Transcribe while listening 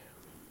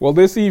Well,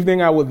 this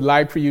evening I would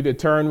like for you to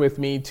turn with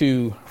me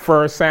to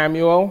 1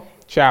 Samuel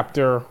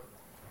chapter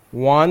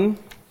 1.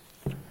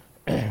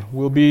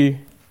 We'll be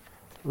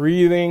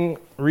reading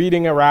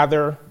a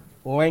rather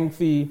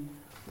lengthy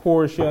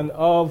portion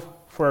of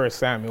 1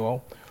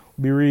 Samuel.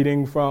 We'll be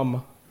reading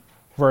from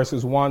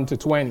verses 1 to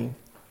 20.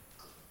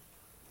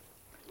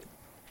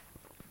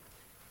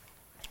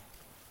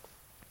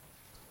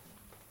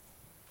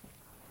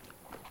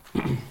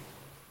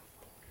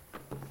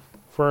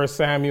 First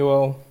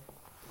Samuel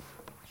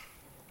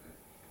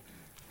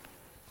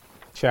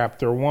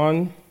chapter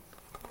 1.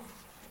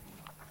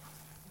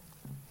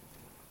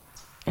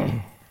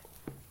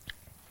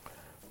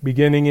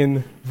 Beginning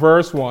in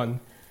verse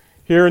 1.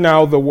 Hear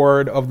now the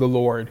word of the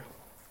Lord.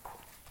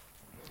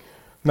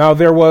 Now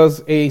there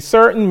was a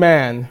certain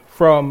man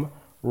from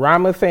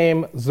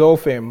Ramathaim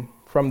Zophim,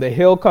 from the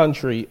hill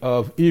country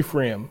of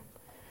Ephraim,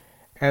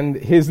 and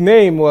his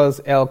name was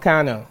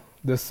Elkanah,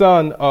 the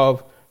son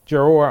of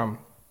Jeroham,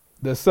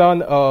 the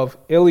son of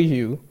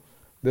Elihu,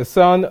 the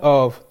son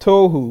of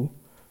Tohu,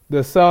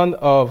 the son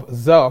of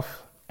Zuph,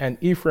 an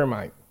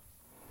Ephraimite.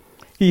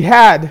 He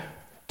had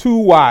 2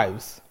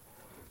 wives.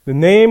 The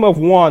name of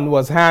one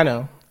was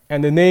Hannah,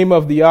 and the name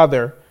of the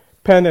other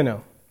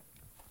Peninnah.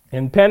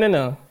 And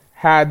Peninnah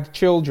had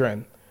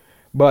children,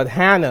 but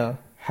Hannah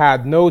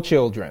had no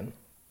children.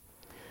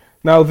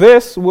 Now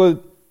this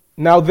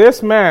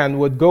man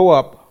would go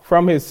up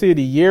from his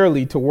city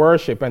yearly to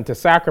worship and to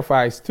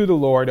sacrifice to the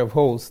Lord of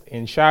hosts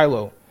in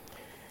Shiloh.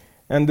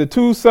 And the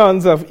 2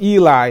 sons of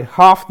Eli,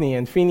 Hophni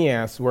and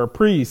Phinehas, were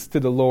priests to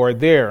the Lord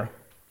there.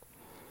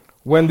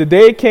 When the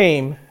day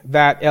came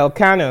that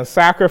Elkanah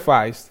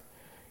sacrificed,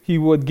 he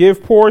would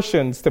give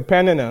portions to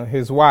Peninnah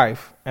his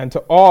wife, and to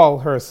all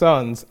her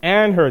sons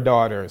and her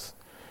daughters.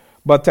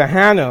 But to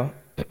Hannah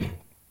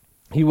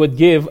he would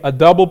give a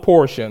double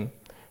portion,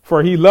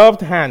 for he loved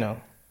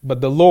Hannah,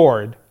 but the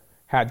Lord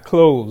had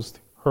closed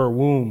her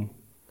womb.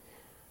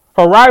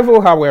 Her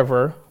rival,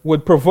 however,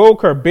 would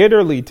provoke her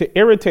bitterly to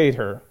irritate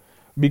her,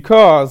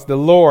 because the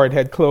Lord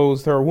had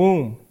closed her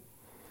womb.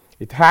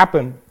 It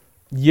happened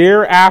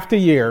year after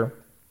year,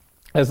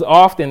 as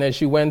often as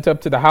she went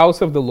up to the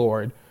house of the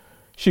Lord,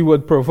 she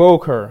would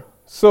provoke her.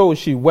 So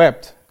she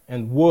wept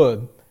and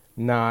would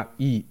not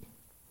eat.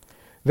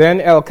 Then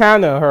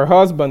Elkanah, her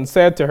husband,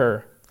 said to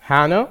her,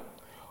 Hannah,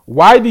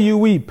 why do you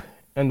weep,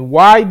 and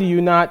why do you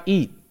not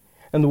eat?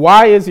 And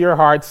why is your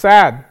heart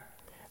sad?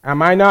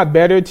 Am I not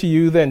better to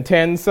you than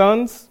 10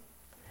 sons?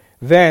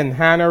 Then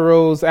Hannah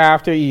rose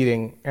after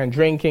eating and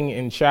drinking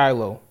in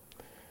Shiloh.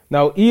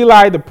 Now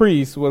Eli the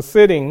priest was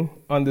sitting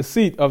on the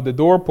seat of the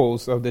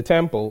doorpost of the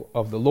temple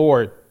of the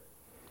Lord.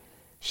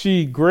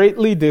 She,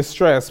 greatly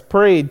distressed,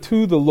 prayed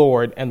to the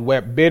Lord and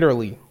wept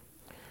bitterly.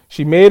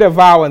 She made a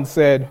vow and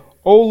said,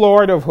 O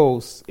Lord of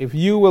hosts, if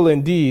you will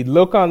indeed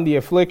look on the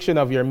affliction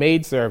of your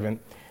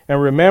maidservant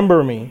and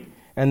remember me,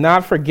 and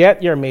not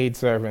forget your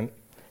maidservant,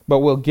 but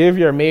will give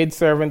your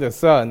maidservant a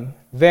son,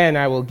 then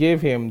I will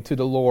give him to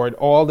the Lord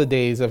all the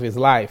days of his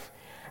life,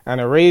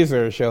 and a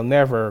razor shall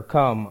never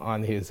come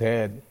on his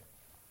head.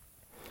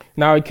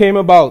 Now it came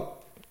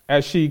about,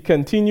 as she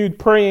continued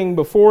praying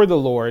before the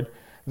Lord,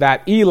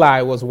 that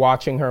Eli was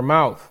watching her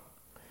mouth.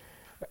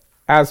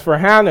 As for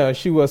Hannah,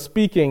 she was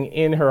speaking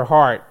in her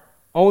heart.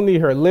 Only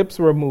her lips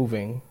were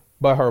moving,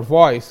 but her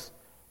voice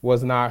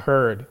was not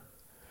heard.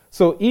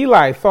 So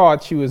Eli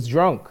thought she was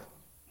drunk.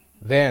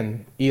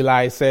 Then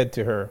Eli said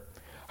to her,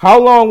 How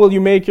long will you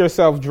make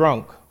yourself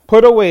drunk?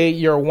 Put away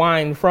your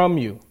wine from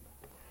you.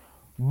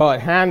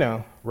 But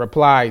Hannah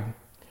replied,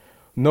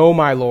 No,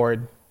 my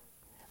lord,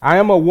 I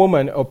am a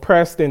woman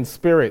oppressed in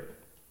spirit.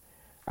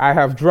 I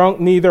have drunk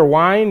neither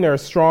wine nor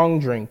strong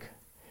drink,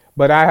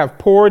 but I have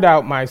poured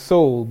out my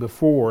soul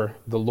before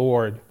the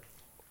Lord.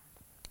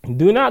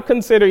 Do not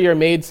consider your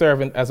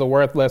maidservant as a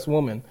worthless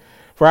woman,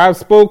 for I have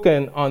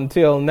spoken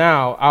until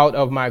now out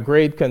of my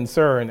great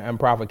concern and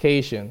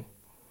provocation.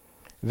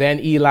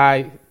 Then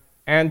Eli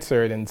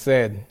answered and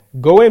said,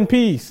 Go in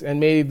peace, and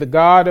may the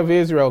God of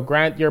Israel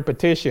grant your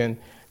petition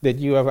that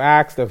you have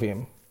asked of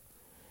him.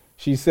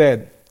 She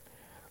said,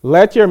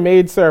 Let your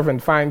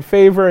maidservant find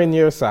favor in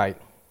your sight.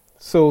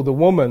 So the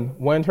woman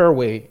went her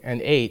way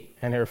and ate,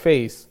 and her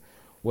face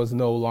was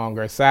no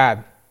longer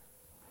sad.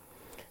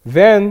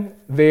 Then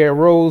they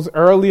arose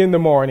early in the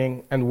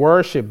morning and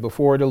worshipped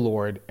before the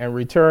Lord, and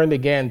returned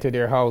again to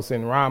their house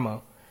in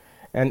Ramah.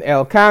 And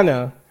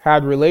Elkanah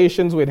had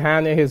relations with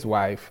Hannah his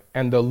wife,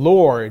 and the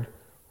Lord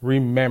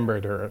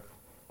remembered her.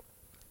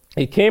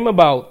 It came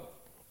about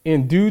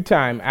in due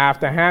time,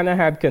 after Hannah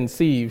had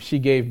conceived, she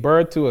gave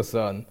birth to a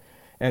son,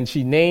 and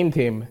she named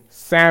him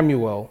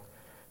Samuel,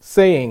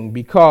 saying,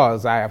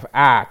 Because I have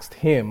asked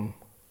him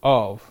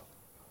of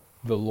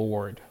the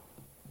Lord.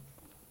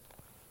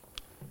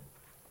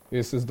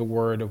 This is the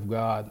word of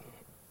God.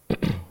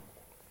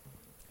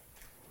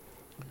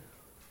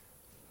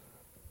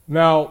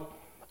 Now,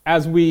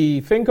 as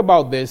we think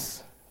about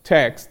this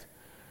text,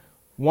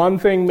 one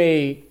thing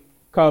may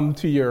come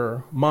to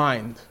your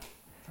mind,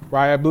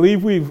 right? I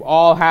believe we've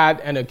all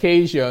had an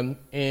occasion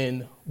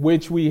in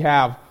which we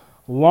have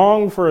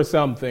longed for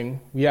something,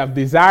 we have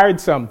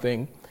desired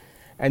something,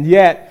 and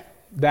yet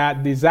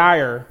that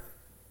desire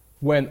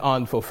went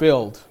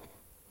unfulfilled.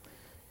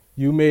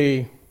 You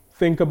may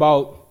think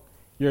about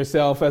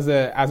yourself as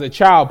a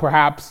child.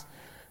 Perhaps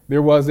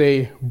there was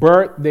a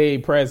birthday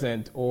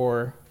present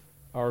or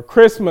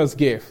Christmas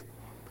gift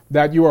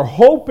that you were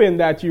hoping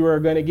that you were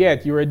going to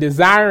get. You were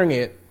desiring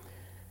it,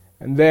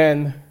 and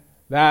then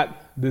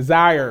that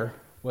desire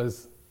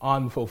was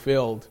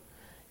unfulfilled.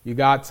 You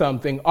got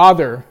something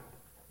other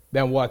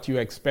than what you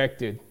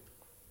expected.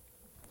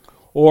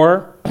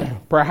 Or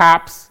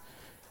perhaps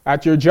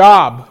at your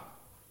job,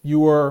 you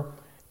were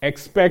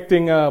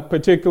expecting a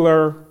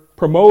particular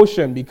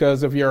promotion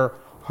because of your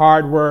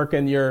hard work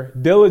and your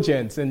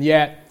diligence, and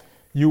yet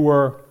you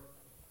were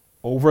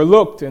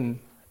overlooked and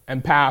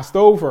passed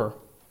over.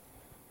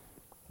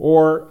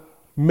 Or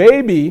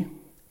maybe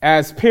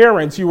as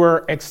parents, you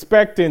were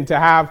expecting to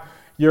have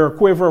your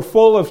quiver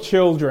full of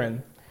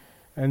children,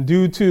 and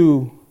due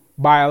to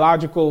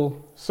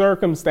biological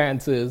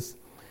circumstances,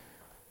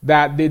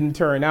 that didn't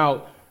turn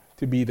out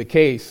to be the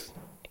case.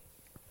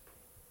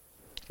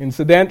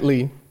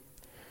 Incidentally,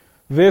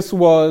 this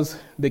was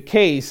the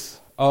case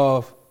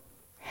of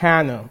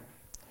Hannah.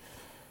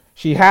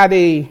 She had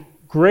a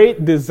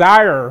great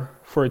desire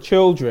for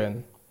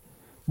children,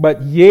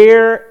 but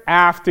year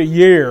after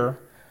year,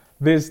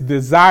 this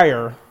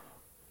desire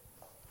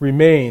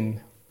remained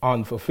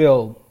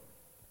unfulfilled.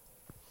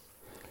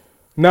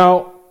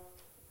 Now,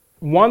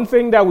 one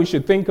thing that we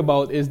should think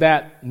about is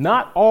that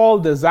not all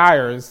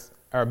desires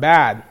are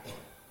bad.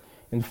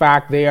 In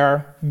fact, they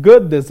are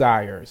good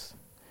desires.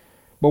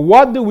 But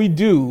what do we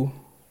do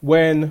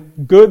when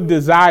good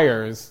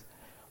desires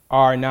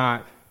are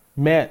not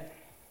met?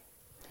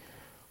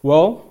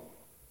 Well,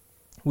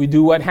 we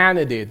do what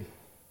Hannah did.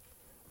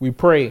 We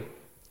pray.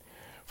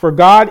 For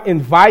God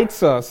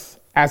invites us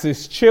as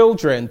his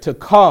children to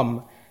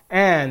come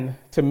and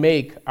to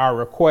make our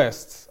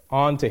requests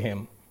unto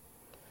him.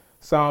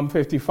 Psalm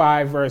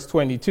 55 verse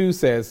 22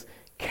 says,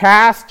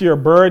 "Cast your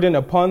burden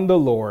upon the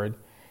Lord,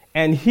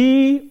 and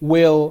he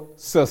will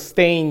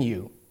sustain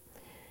you.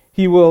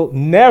 He will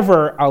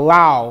never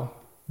allow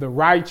the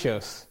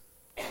righteous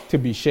to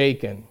be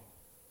shaken."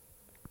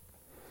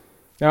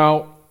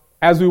 Now,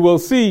 as we will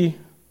see,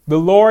 the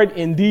Lord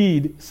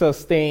indeed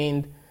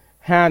sustained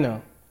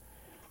Hannah.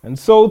 And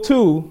so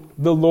too,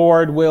 the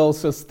Lord will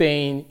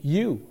sustain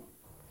you.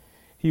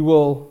 He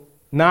will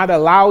not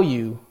allow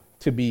you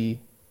to be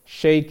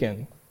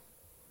shaken.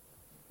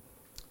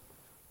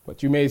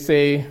 But you may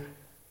say,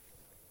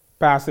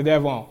 Pastor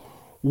Devon,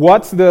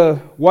 what's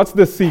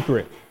the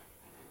secret?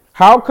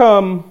 How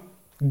come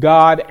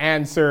God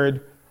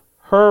answered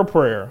her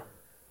prayer?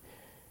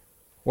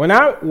 When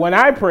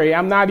I pray,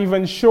 I'm not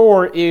even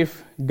sure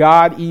if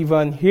God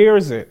even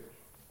hears it.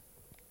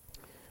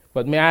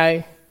 But may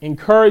I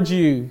encourage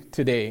you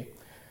today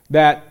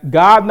that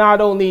God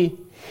not only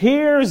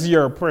hears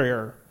your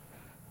prayer,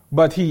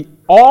 but he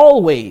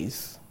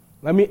always,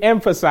 let me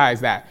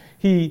emphasize that,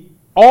 he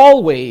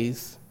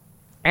always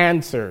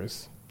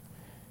answers.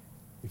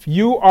 If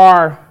you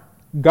are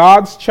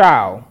God's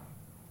child,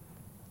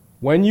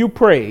 when you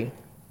pray,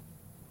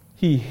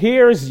 he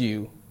hears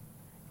you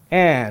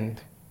and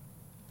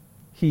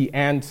he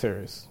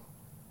answers.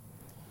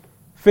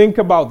 Think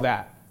about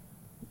that.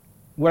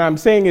 What I'm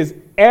saying is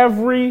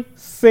every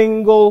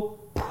single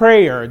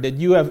prayer that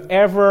you have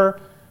ever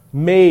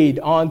made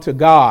unto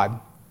God,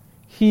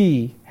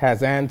 he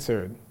has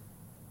answered.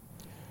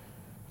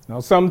 Now,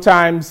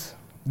 sometimes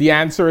the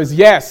answer is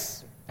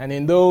yes, and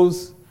in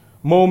those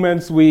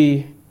moments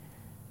we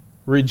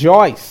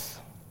rejoice.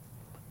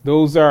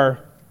 Those are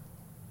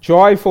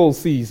joyful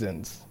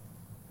seasons.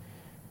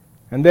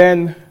 And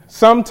then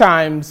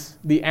sometimes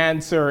the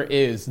answer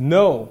is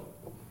no.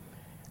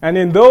 And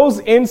in those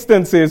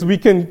instances, we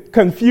can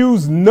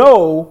confuse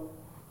no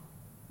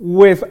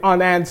with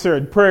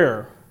unanswered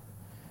prayer.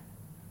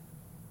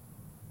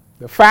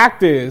 The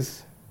fact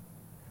is,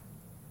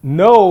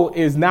 no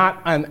is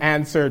not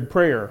unanswered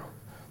prayer.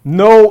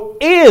 No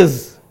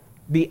is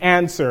the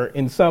answer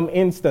in some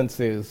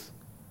instances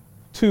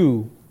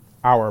to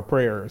our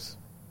prayers.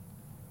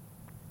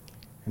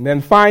 And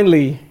then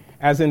finally,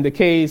 as in the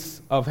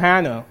case of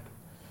Hannah,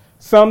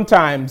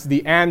 sometimes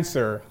the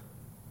answer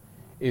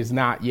is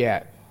not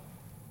yet.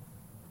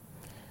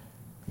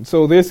 And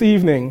so this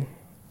evening,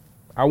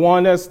 I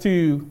want us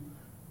to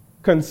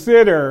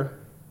consider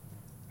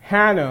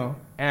Hannah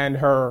and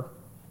her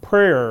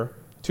prayer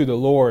to the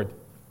Lord.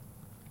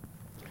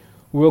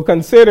 We'll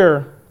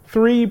consider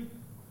three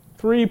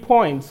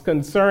points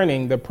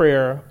concerning the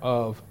prayer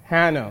of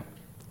Hannah.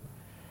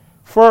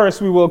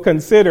 First, we will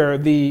consider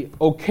the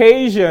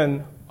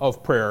occasion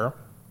of prayer.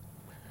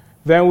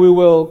 Then we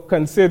will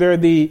consider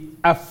the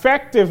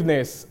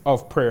effectiveness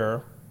of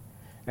prayer.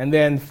 And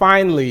then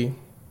finally,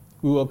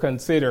 we will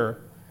consider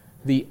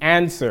the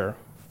answer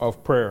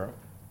of prayer.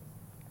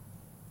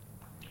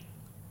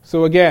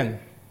 So again,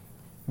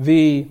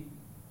 the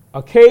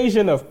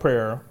occasion of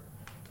prayer,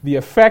 the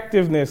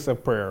effectiveness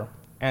of prayer,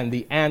 and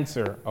the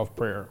answer of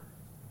prayer.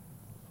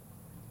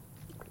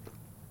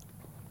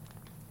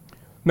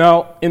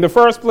 Now, in the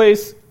first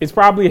place, it's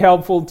probably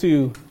helpful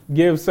to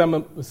give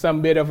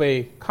some bit of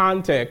a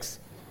context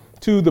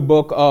to the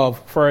book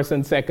of 1st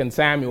and 2nd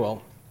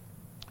Samuel.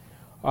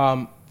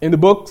 In the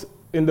books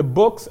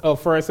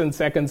of 1st and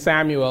 2nd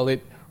Samuel,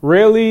 it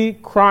really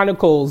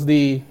chronicles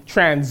the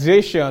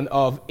transition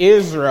of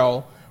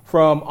Israel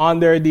from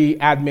under the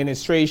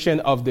administration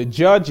of the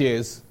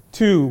judges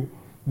to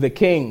the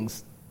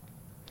kings.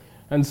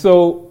 And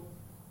so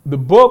the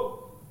book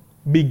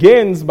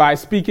begins by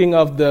speaking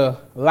of the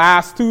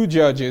last two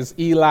judges,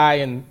 Eli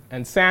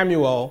and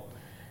Samuel,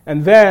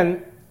 and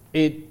then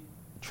it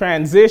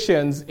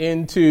transitions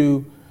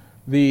into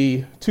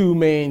the two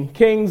main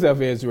kings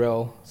of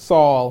Israel,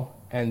 Saul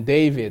and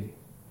David.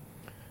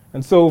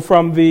 And so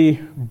from the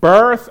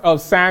birth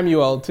of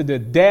Samuel to the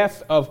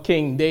death of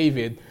King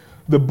David,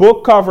 the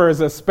book covers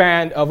a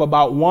span of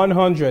about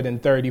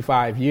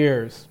 135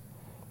 years.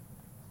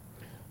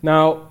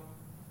 Now,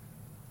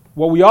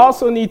 what we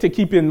also need to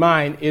keep in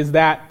mind is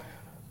that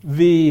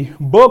the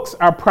books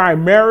are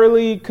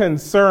primarily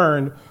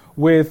concerned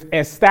with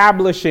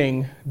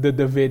establishing the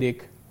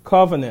Davidic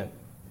covenant.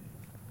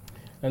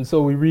 And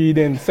so we read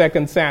in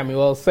 2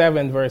 Samuel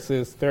 7,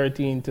 verses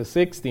 13 to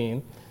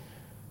 16,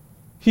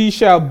 "He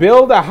shall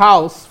build a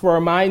house for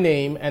my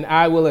name, and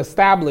I will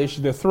establish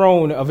the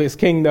throne of his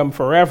kingdom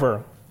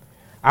forever.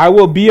 I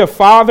will be a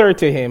father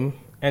to him,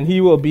 and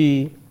he will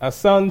be a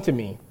son to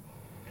me.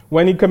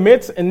 When he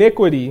commits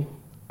iniquity,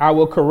 I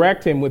will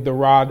correct him with the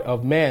rod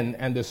of men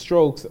and the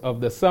strokes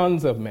of the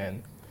sons of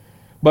men.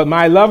 But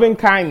my loving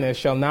kindness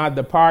shall not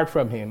depart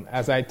from him,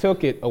 as I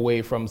took it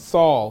away from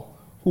Saul,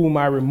 whom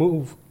I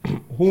removed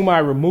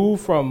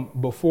from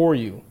before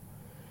you.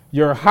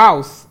 Your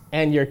house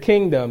and your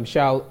kingdom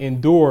shall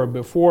endure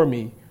before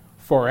me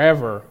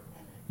forever.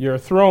 Your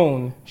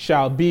throne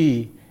shall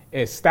be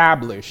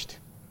established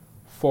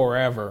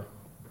forever."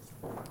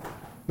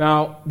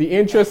 Now, the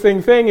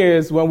interesting thing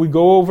is when we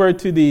go over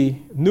to the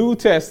New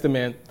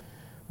Testament,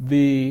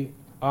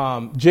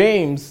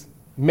 James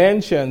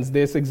mentions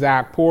this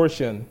exact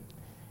portion.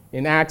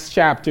 In Acts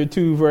chapter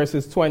 2,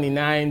 verses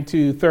 29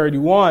 to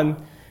 31,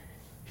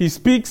 he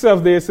speaks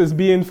of this as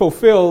being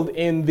fulfilled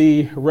in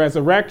the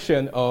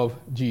resurrection of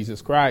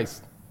Jesus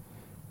Christ.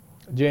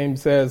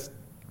 James says,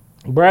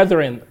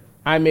 "Brethren,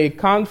 I may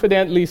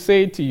confidently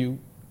say to you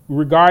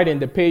regarding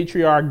the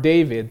patriarch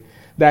David,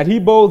 that he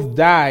both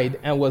died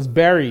and was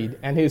buried,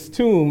 and his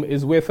tomb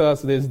is with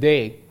us this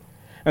day.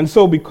 And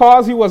so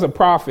because he was a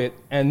prophet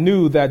and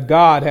knew that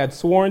God had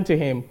sworn to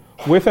him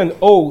with an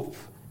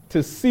oath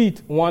to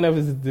seat one of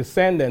his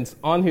descendants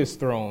on his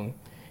throne,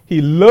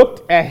 he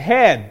looked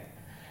ahead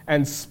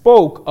and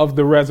spoke of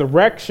the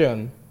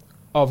resurrection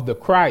of the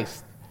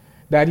Christ,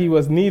 that he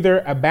was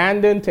neither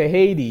abandoned to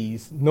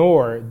Hades,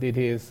 nor did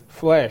his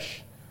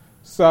flesh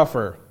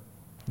suffer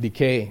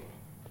decay."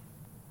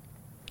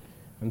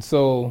 And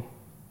so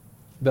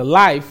the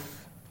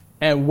life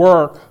and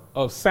work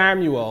of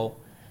Samuel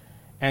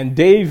and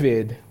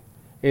David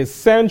is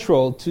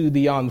central to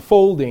the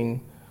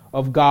unfolding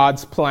of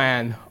God's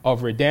plan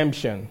of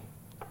redemption.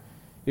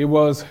 It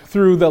was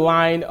through the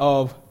line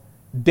of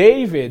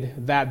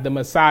David that the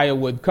Messiah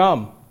would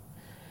come.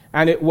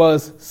 And it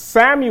was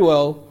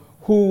Samuel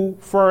who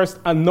first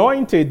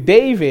anointed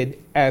David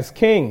as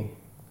king.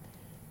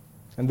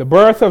 And the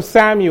birth of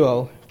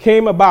Samuel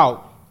came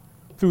about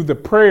through the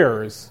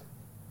prayers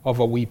of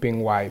a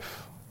weeping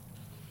wife.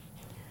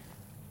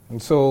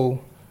 And so,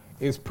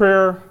 is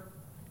prayer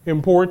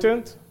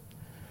important?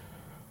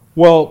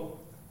 Well,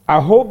 I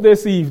hope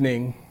this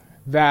evening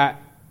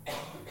that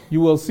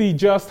you will see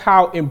just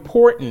how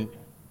important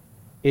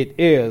it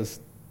is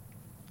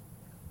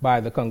by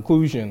the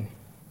conclusion.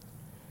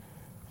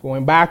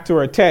 Going back to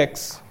our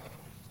text,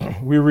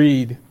 we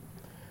read,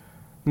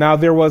 "Now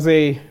there was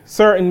a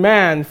certain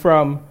man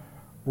from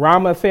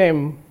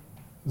Ramathaim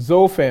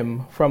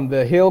Zophim, from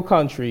the hill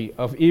country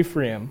of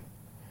Ephraim,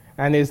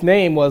 and his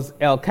name was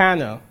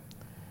Elkanah,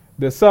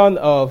 the son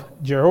of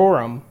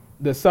Jehoram,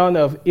 the son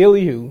of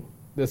Elihu,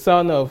 the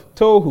son of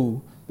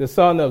Tohu, the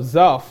son of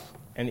Zoph,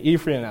 an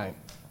Ephraimite."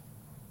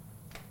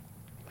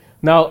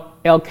 Now,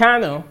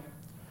 Elkanah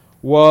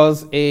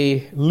was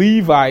a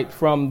Levite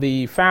from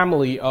the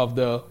family of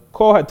the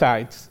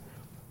Kohathites,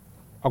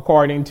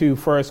 according to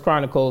 1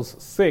 Chronicles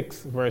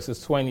 6,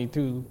 verses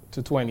 22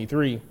 to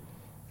 23.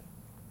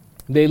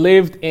 They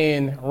lived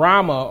in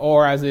Ramah,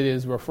 or as it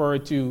is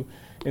referred to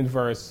in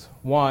verse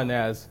 1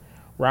 as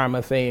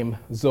Ramathaim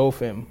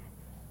Zophim.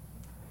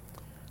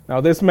 Now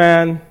this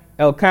man,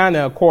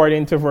 Elkanah,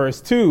 according to verse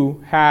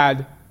 2,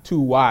 had two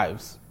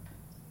wives.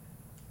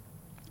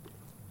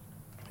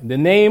 The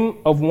name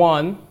of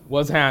one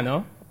was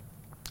Hannah,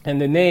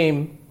 and the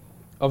name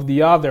of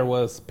the other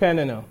was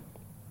Peninnah.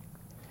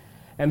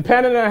 And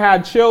Peninnah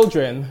had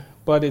children,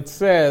 but it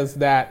says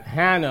that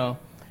Hannah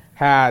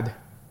had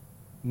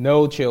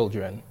no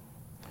children.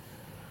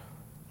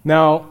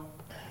 Now,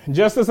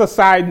 just as a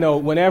side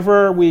note,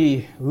 whenever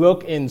we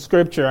look in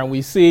Scripture and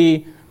we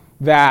see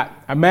that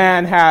a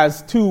man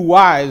has two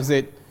wives,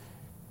 it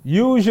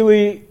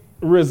usually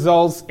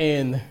results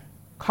in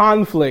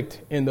conflict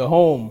in the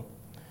home.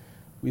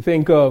 We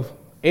think of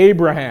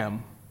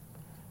Abraham.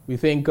 We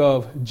think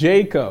of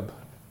Jacob.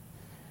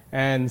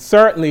 And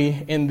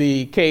certainly in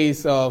the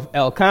case of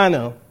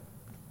Elkanah,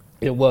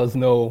 it was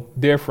no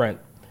different.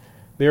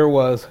 There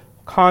was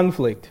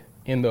conflict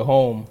in the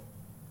home.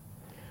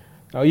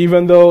 Now,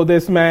 even though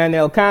this man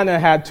Elkanah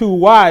had 2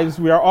 wives,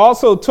 we are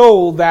also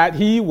told that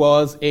he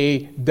was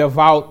a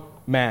devout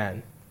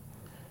man.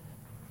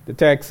 The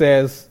text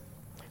says,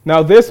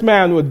 "Now this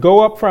man would go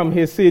up from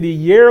his city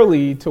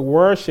yearly to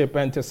worship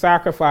and to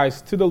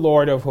sacrifice to the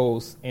Lord of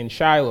hosts in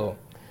Shiloh.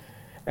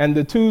 And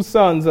the 2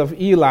 sons of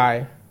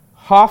Eli,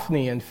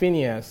 Hophni and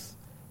Phinehas,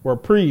 were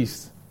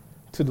priests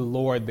to the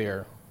Lord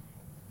there."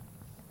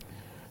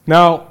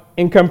 Now,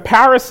 in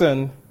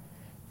comparison,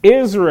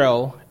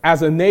 Israel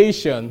as a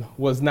nation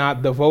was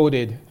not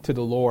devoted to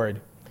the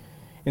Lord.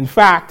 In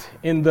fact,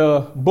 in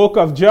the book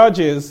of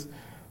Judges,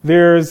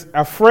 there's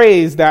a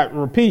phrase that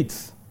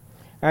repeats,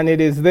 and it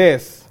is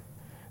this: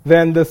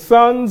 "Then the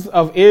sons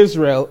of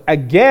Israel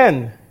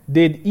again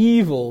did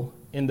evil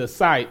in the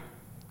sight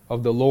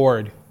of the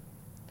Lord."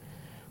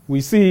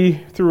 We see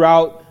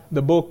throughout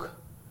the book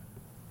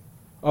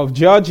of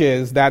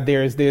Judges that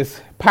there's this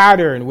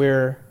pattern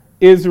where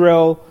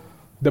Israel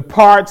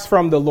departs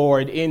from the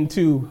Lord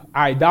into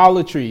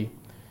idolatry.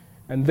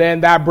 And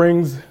then that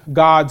brings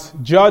God's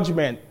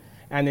judgment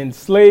and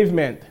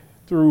enslavement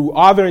through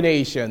other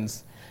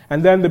nations.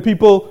 And then the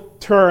people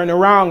turn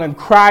around and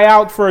cry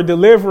out for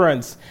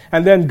deliverance.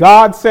 And then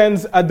God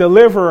sends a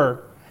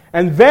deliverer.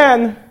 And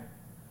then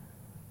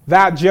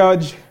that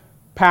judge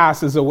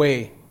passes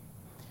away.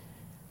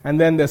 And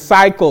then the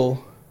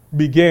cycle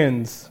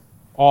begins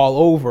all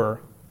over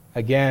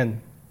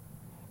again.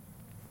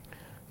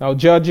 Now,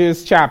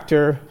 Judges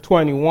chapter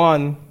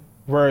 21,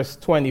 verse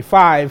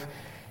 25,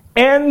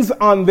 ends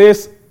on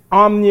this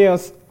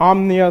ominous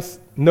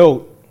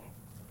note.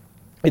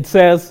 It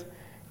says,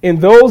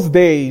 "In those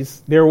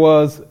days there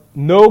was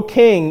no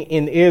king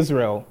in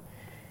Israel.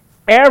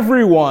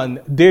 Everyone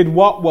did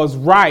what was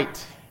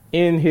right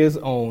in his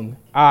own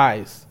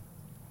eyes."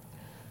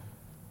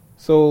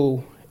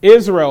 So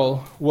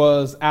Israel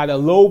was at a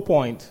low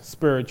point,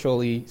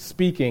 spiritually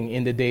speaking,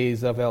 in the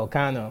days of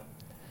Elkanah.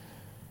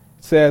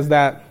 It says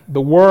that the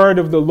word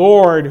of the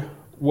Lord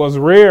was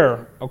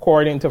rare,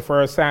 according to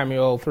 1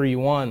 Samuel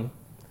 3:1.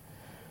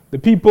 The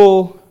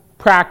people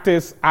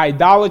practiced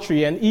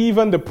idolatry, and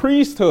even the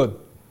priesthood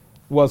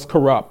was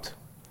corrupt.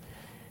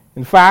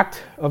 In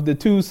fact, of the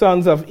 2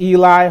 sons of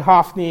Eli,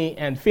 Hophni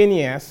and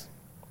Phinehas,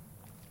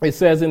 it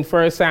says in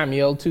 1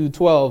 Samuel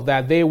 2:12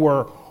 that they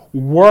were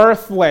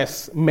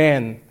worthless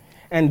men,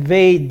 and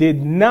they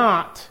did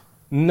not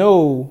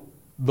know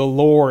the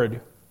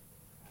Lord.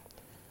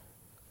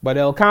 But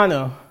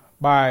Elkanah,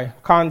 by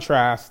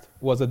contrast,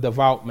 was a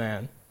devout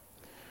man.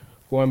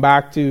 Going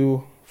back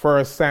to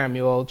 1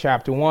 Samuel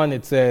chapter 1,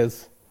 it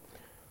says,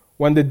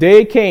 "When the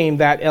day came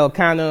that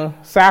Elkanah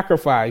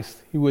sacrificed,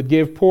 he would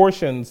give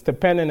portions to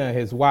Peninnah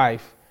his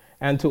wife,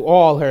 and to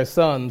all her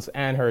sons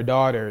and her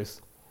daughters.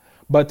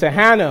 But to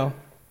Hannah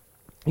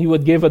he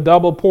would give a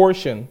double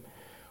portion,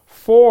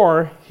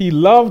 for he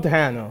loved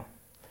Hannah,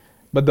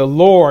 but the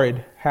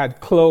Lord had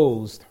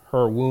closed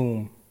her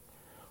womb.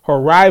 Her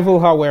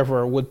rival,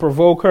 however, would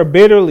provoke her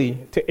bitterly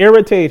to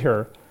irritate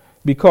her,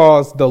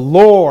 because the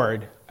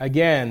Lord,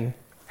 again,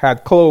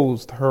 had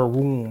closed her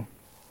womb.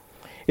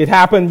 It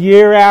happened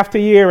year after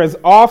year. As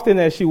often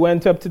as she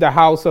went up to the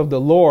house of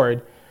the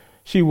Lord,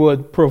 she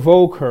would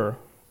provoke her.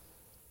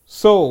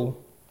 So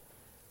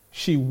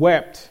she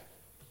wept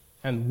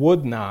and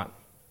would not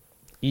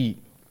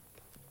eat."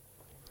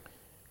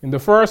 In the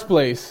first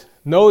place,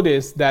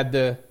 notice that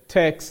the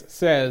text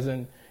says,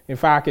 and in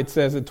fact it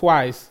says it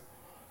twice,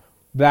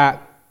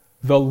 that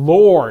the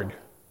Lord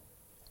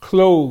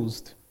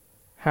closed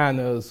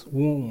Hannah's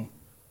womb.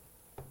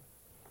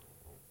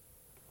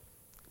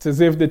 It's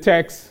as if the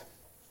text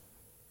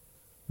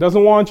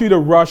doesn't want you to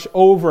rush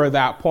over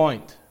that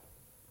point.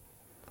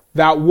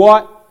 That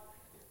what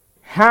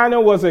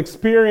Hannah was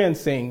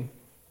experiencing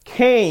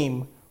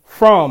came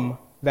from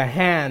the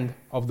hand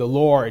of the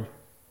Lord.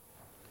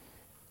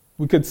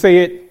 We could say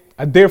it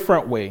a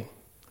different way.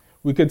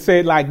 We could say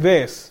it like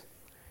this: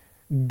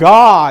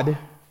 God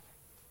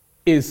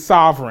is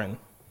sovereign.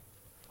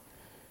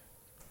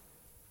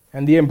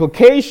 And the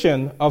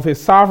implication of his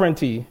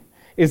sovereignty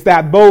is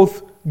that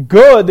both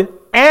good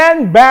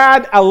and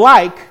bad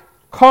alike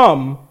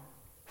come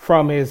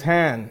from his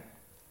hand.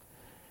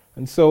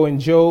 And so in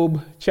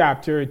Job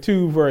chapter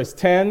 2, verse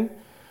 10,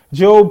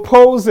 Job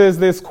poses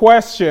this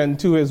question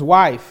to his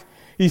wife.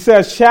 He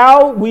says,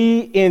 "Shall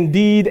we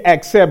indeed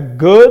accept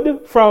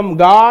good from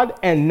God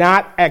and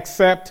not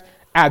accept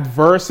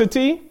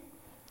adversity?"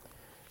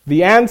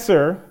 The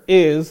answer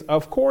is,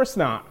 of course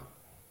not.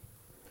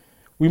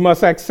 We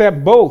must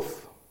accept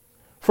both,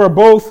 for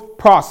both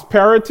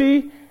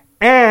prosperity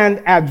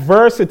and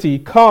adversity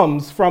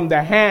comes from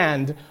the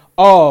hand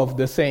of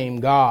the same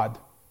God.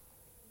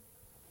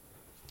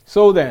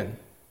 So then,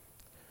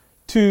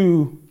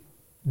 to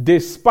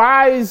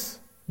despise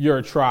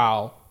your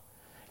trial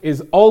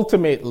is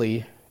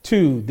ultimately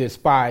to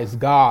despise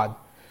God.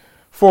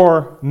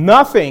 For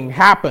nothing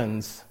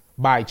happens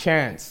by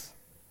chance,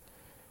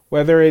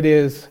 whether it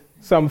is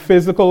some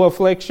physical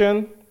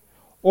affliction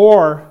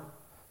or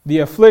the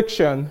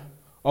affliction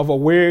of a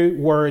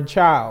wayward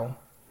child.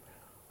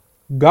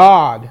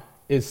 God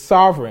is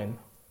sovereign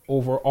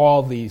over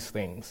all these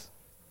things.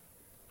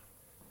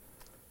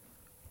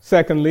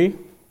 Secondly,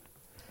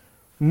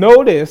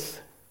 notice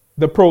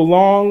the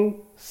prolonged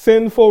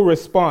sinful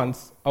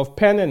response of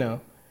Peninnah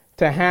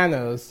to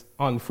Hannah's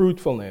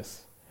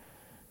unfruitfulness.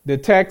 The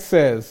text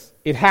says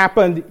it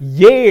happened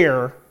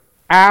year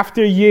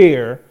after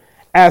year,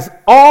 as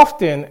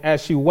often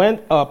as she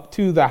went up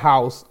to the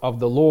house of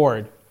the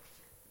Lord.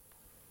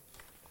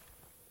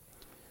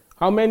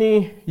 How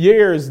many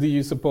years do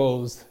you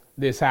suppose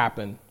this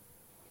happened?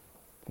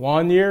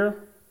 1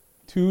 year?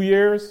 2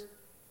 years?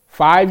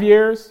 5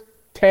 years?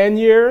 10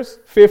 years?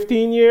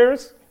 15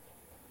 years?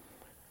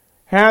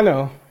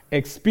 Hannah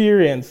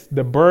experienced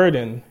the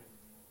burden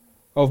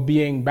of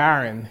being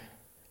barren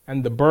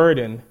and the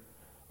burden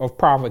of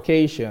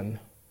provocation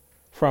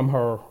from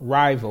her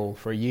rival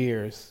for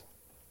years.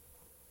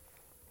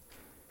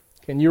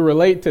 Can you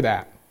relate to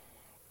that?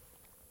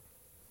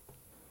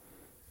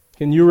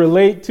 Can you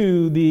relate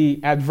to the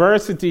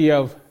adversity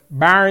of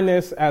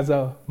barrenness as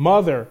a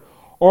mother,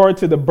 or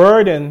to the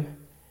burden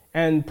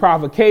and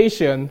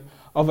provocation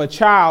of a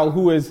child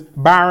who is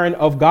barren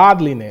of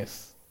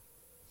godliness?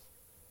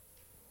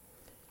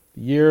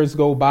 Years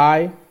go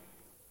by,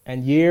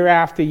 and year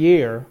after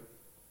year,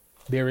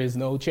 there is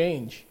no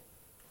change.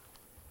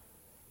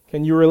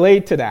 Can you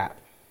relate to that?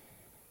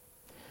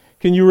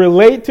 Can you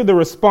relate to the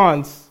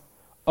response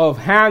of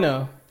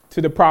Hannah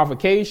to the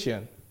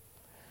provocation?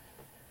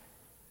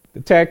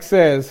 The text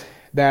says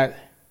that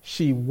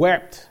she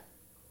wept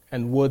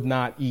and would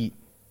not eat.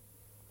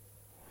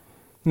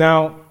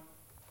 Now,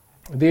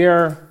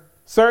 there are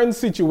certain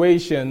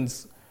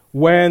situations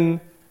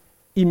when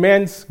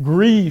immense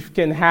grief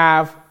can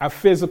have a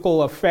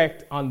physical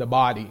effect on the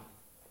body.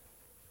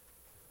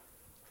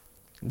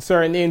 In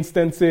certain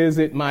instances,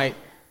 it might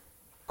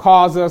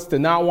cause us to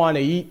not want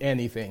to eat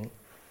anything.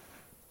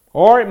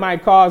 Or it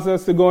might cause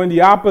us to go in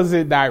the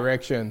opposite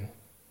direction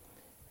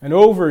and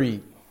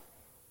overeat.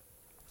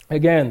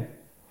 Again,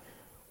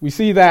 we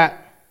see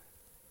that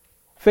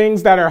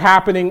things that are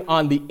happening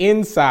on the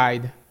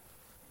inside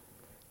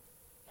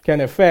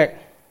can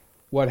affect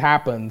what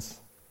happens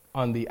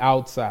on the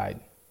outside.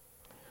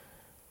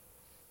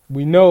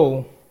 We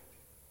know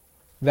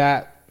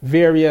that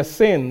various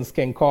sins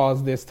can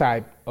cause this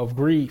type of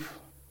grief.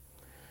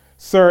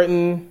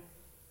 Certain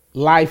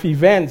life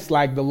events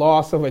like the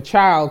loss of a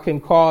child can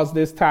cause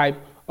this type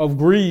of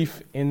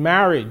grief in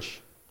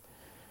marriage.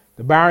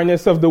 The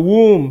barrenness of the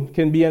womb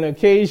can be an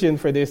occasion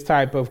for this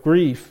type of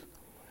grief.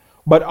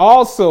 But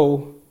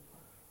also,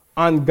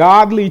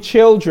 ungodly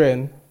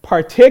children,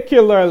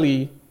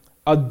 particularly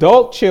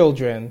adult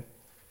children,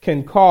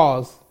 can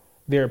cause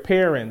their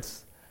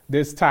parents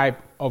this type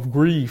of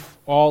grief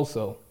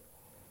also.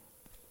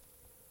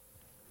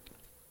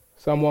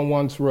 Someone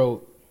once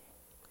wrote,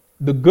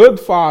 "The good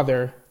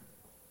father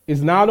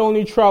is not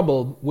only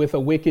troubled with a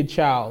wicked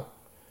child,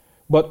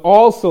 but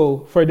also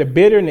for the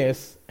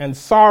bitterness and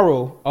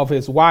sorrow of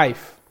his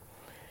wife.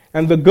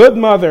 And the good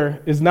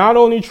mother is not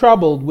only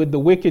troubled with the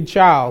wicked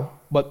child,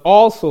 but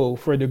also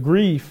for the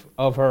grief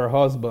of her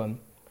husband.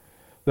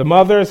 The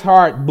mother's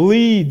heart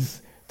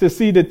bleeds to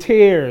see the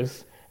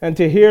tears and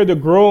to hear the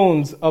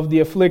groans of the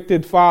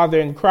afflicted father,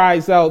 and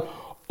cries out,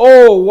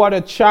 'Oh, what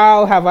a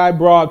child have I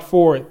brought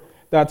forth,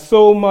 that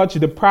so much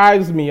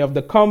deprives me of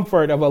the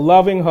comfort of a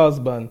loving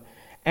husband,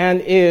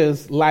 and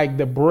is like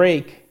to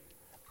break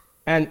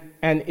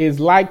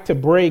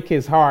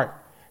his heart,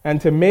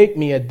 and to make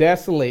me a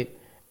desolate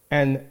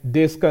and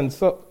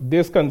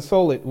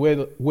disconsolate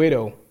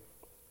widow.'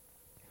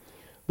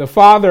 The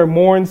father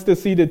mourns to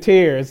see the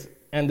tears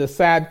and the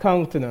sad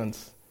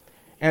countenance,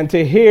 and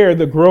to hear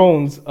the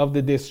groans of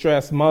the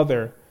distressed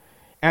mother,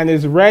 and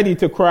is ready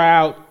to cry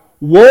out,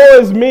 'Woe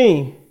is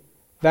me,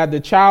 that the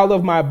child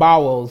of my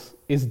bowels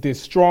is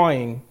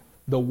destroying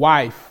the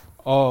wife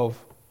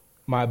of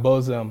my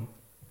bosom.'"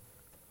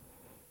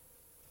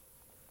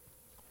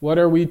 What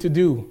are we to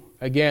do,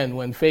 again,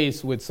 when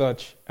faced with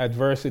such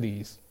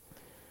adversities?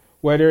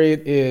 Whether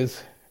it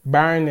is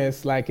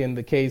barrenness, like in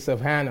the case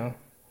of Hannah,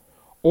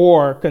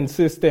 or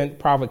consistent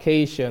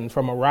provocation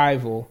from a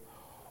rival,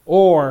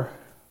 or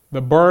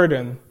the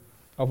burden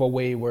of a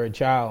wayward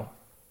child.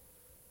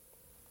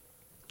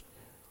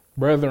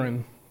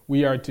 Brethren,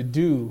 we are to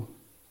do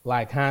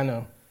like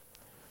Hannah.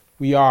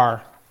 We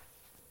are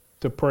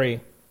to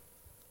pray.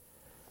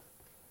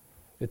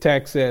 The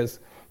text says,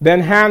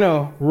 "Then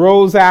Hannah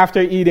rose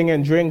after eating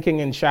and drinking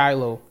in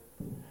Shiloh.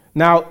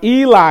 Now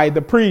Eli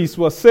the priest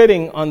was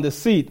sitting on the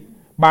seat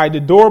by the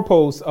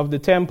doorpost of the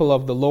temple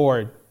of the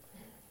Lord.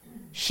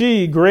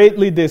 She,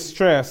 greatly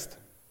distressed,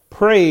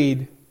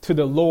 prayed to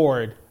the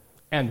Lord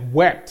and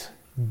wept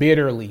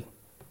bitterly."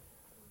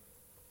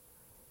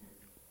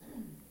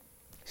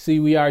 See,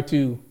 we are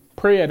to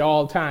pray at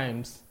all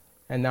times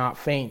and not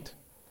faint,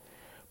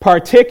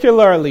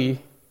 particularly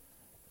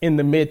in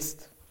the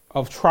midst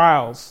of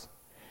trials.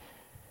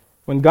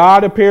 When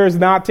God appears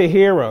not to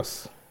hear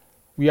us,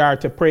 we are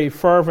to pray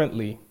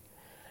fervently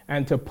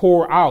and to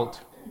pour out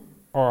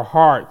our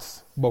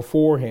hearts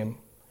before him.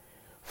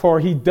 For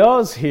he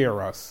does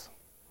hear us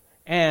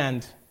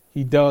and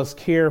he does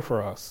care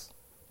for us.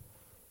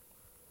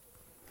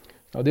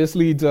 Now this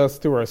leads us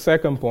to our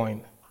second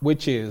point,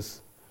 which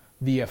is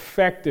the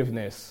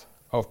effectiveness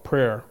of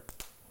prayer.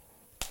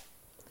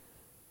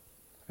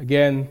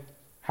 Again,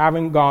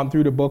 having gone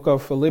through the book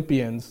of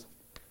Philippians,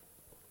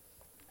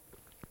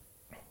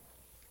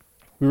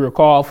 we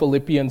recall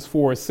Philippians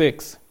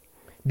 4:6.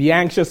 Be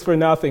anxious for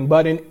nothing,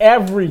 but in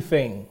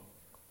everything,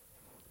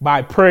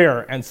 by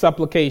prayer and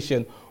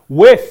supplication,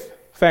 with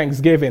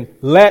thanksgiving,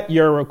 let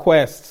your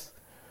requests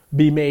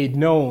be made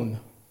known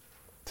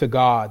to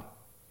God.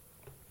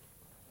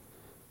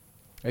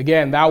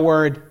 Again, that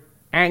word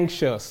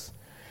anxious,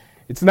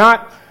 it's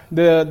not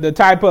the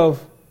type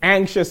of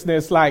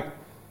anxiousness like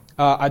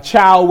a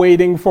child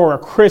waiting for a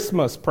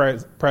Christmas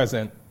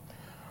present.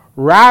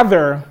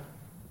 Rather,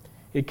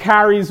 it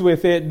carries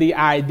with it the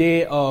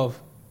idea of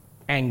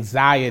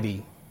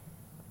anxiety.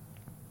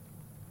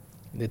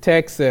 The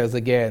text says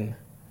again,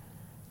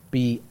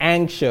 be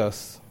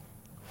anxious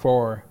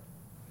for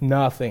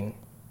nothing.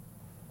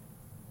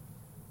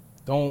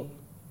 Don't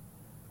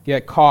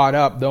get caught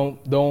up.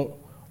 Don't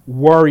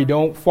worry.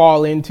 Don't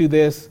fall into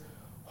this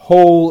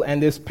hole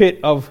and this pit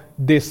of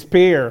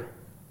despair.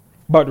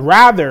 But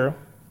rather,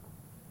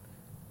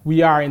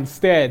 we are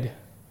instead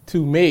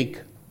to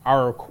make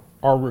our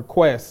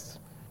requests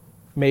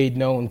made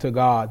known to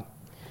God.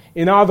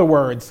 In other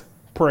words,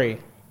 pray.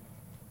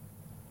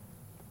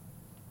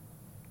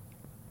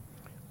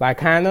 Like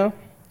Hannah,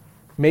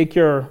 make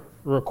your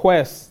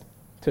requests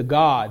to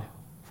God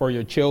for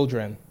your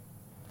children.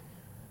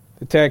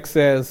 The text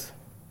says,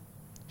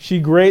 she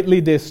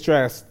greatly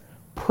distressed,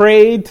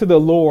 prayed to the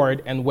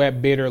Lord and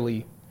wept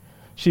bitterly.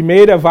 She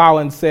made a vow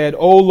and said,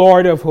 O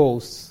Lord of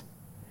hosts,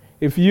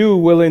 if you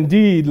will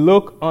indeed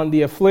look on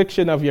the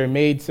affliction of your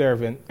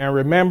maidservant and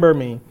remember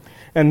me,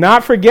 and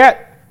not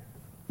forget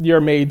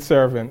your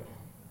maidservant,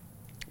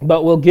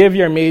 but will give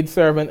your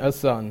maidservant a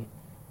son,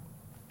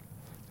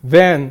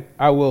 then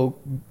I will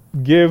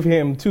give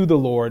him to the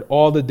Lord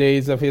all the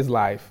days of his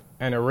life,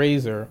 and a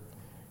razor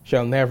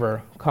shall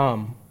never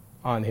come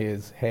on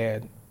his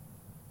head.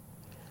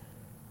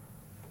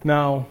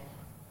 Now,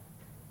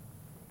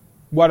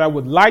 what I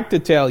would like to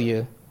tell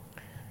you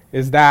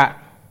is that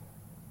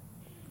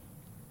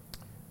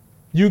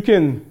you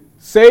can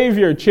save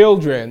your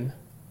children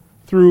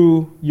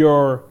through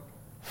your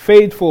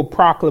faithful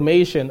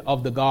proclamation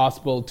of the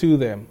gospel to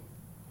them.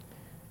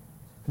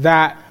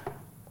 That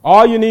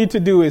all you need to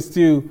do is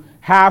to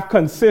have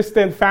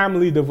consistent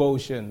family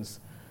devotions.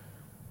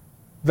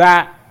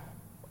 That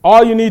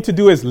all you need to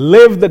do is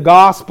live the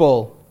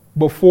gospel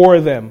before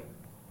them.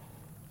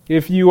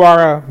 If you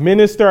are a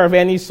minister of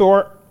any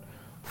sort,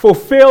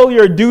 fulfill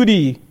your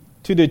duty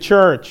to the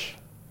church.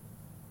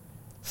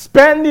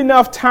 Spend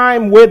enough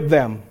time with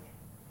them.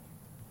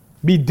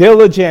 Be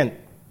diligent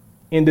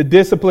in the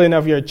discipline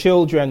of your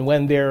children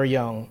when they're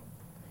young.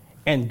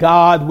 And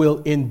God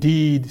will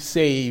indeed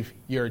save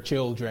your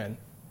children.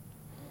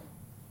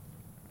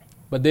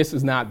 But this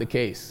is not the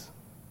case.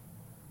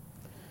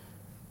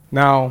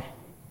 Now,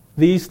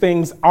 these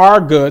things are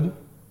good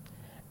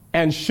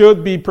and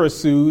should be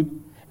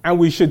pursued, and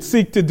we should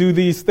seek to do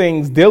these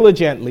things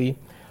diligently.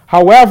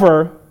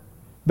 However,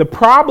 the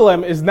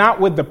problem is not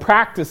with the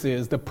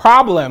practices. The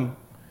problem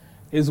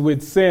is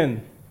with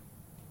sin.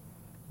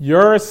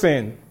 Your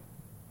sin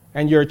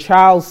and your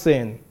child's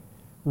sin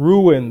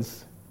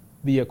ruins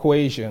the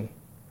equation.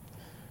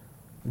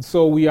 And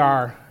so we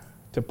are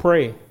to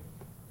pray.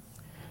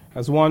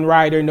 As one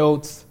writer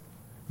notes,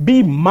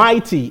 be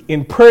mighty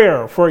in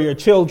prayer for your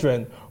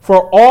children,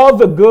 for all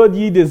the good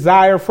ye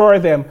desire for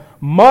them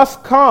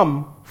must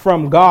come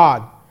from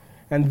God,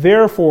 and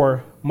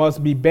therefore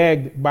must be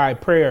begged by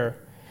prayer.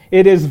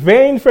 It is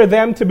vain for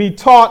them to be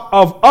taught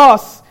of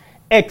us,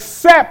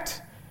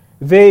 except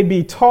they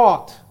be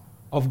taught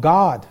of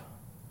God.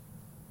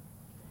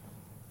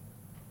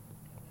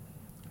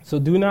 So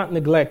do not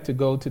neglect to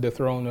go to the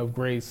throne of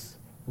grace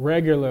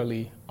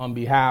regularly on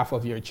behalf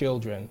of your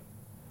children.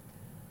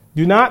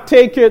 Do not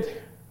take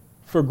it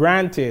for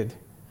granted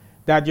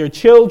that your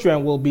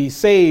children will be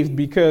saved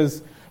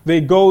because they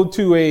go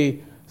to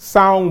a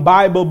sound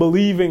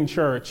Bible-believing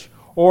church,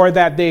 or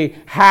that they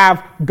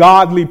have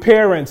godly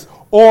parents,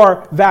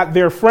 or that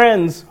their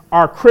friends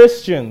are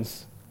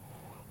Christians.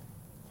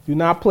 Do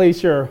not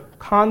place your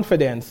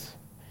confidence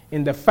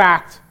in the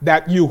fact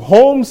that you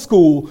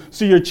homeschool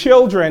so your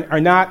children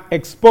are not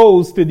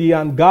exposed to the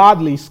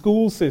ungodly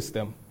school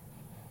system.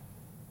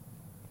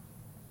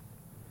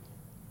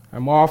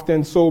 I'm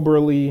often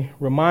soberly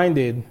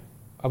reminded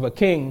of a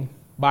king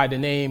by the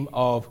name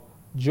of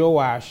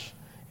Joash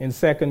in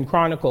 2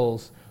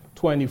 Chronicles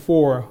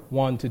 24,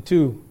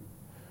 1-2.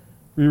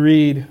 We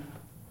read,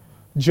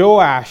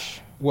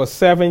 Joash was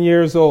 7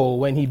 years old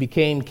when he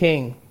became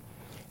king,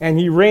 and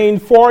he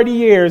reigned 40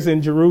 years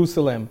in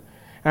Jerusalem,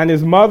 and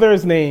his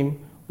mother's name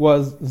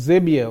was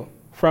Zibiah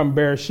from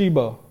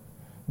Beersheba.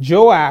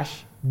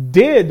 Joash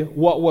did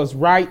what was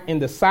right in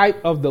the sight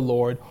of the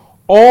Lord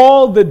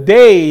all the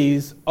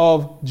days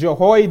of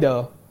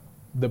Jehoiada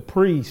the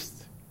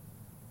priest.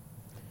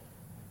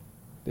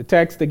 The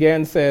text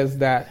again says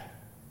that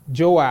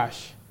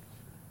Joash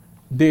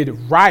did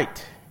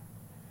right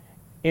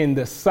in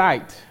the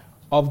sight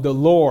of the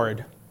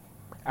Lord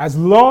as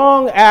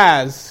long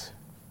as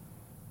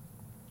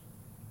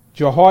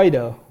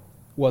Jehoiada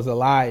was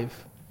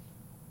alive.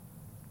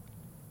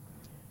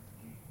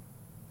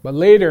 But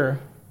later,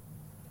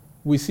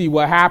 we see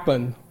what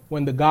happened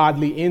when the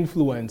godly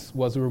influence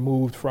was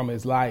removed from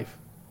his life.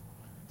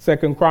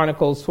 2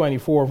 Chronicles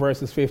 24,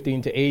 verses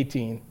 15 to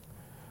 18.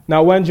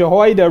 Now when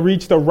Jehoiada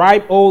reached a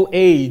ripe old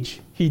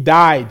age, he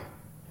died.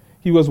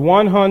 He was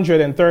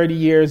 130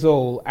 years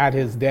old at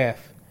his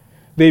death.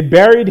 They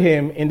buried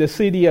him in the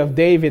city of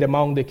David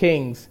among the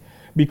kings,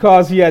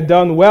 because he had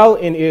done well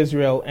in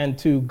Israel and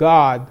to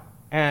God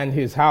and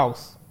his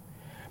house.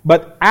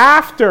 But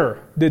after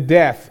the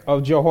death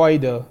of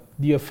Jehoiada,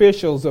 the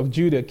officials of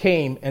Judah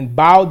came and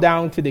bowed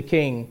down to the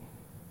king,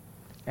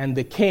 and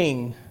the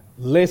king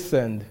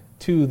listened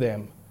to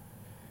them.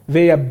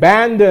 They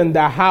abandoned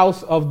the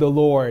house of the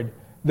Lord,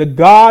 the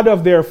God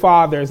of their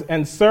fathers,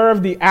 and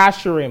served the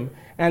Asherim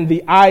and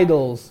the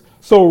idols.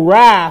 So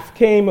wrath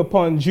came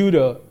upon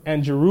Judah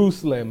and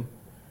Jerusalem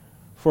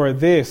for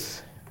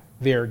this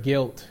their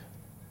guilt.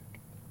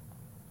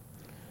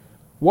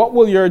 What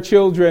will your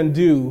children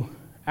do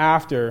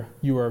after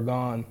you are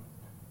gone?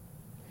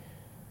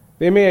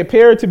 They may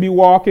appear to be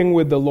walking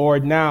with the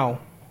Lord now,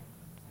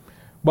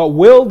 but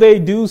will they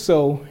do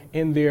so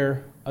in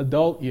their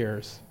adult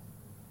years?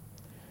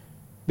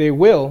 They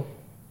will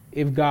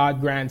if God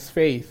grants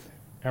faith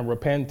and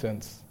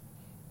repentance.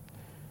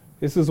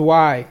 This is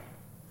why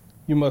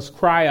you must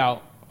cry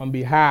out on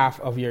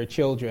behalf of your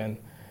children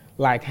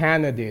like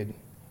Hannah did,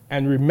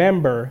 and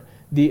remember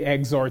the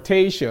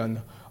exhortation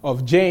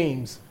of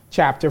James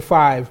chapter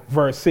 5,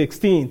 verse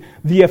 16.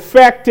 The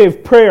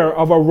effective prayer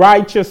of a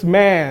righteous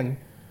man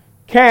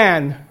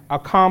can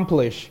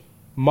accomplish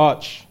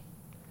much.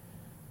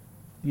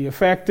 The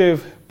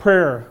effective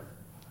prayer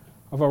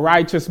of a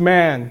righteous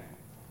man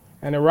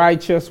and a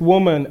righteous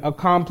woman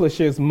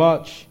accomplishes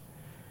much.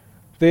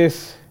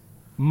 This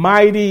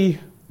mighty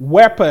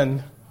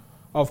weapon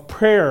of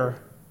prayer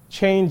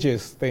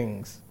changes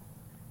things.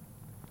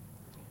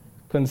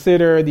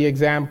 Consider the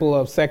example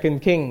of 2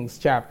 Kings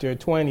chapter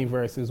 20,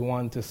 verses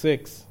 1 to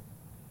 6.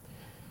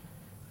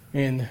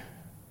 In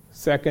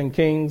 2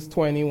 Kings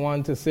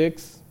 21 to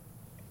 6,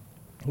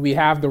 we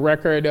have the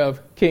record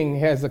of King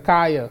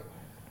Hezekiah,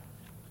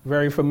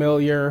 very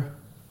familiar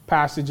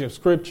passage of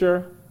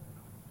Scripture.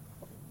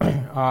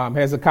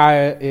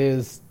 Hezekiah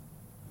is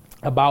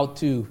about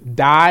to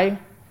die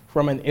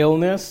from an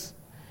illness,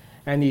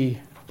 and he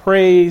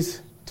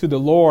prays to the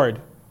Lord.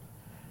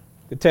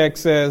 The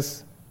text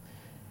says,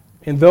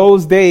 in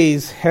those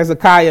days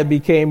Hezekiah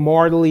became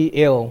mortally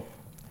ill,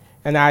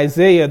 and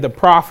Isaiah the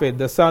prophet,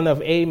 the son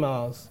of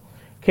Amoz,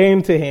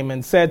 came to him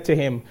and said to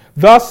him,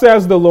 thus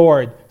says the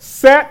Lord,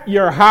 set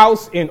your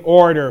house in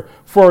order,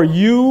 for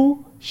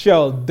you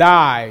shall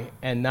die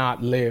and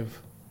not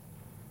live.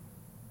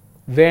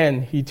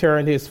 Then he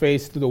turned his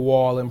face to the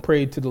wall and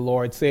prayed to the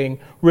Lord, saying,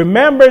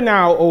 remember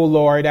now, O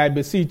Lord, I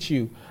beseech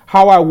you,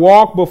 how I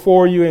walk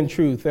before you in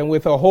truth and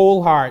with a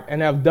whole heart,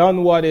 and have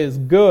done what is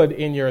good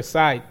in your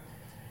sight.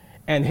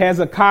 And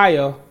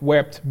Hezekiah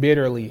wept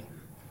bitterly.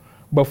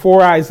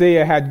 Before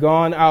Isaiah had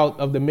gone out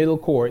of the middle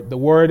court, the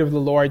word of the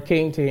Lord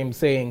came to him,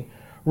 saying,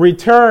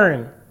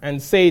 return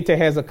and say to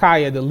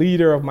Hezekiah, the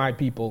leader of my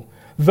people,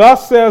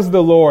 thus says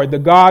the Lord, the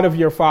God of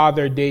your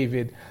father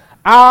David,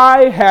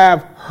 I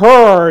have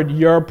heard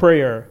your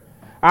prayer.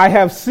 I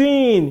have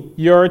seen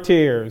your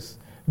tears.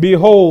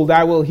 Behold,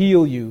 I will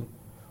heal you.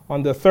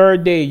 On the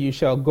third day you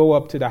shall go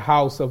up to the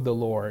house of the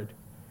Lord.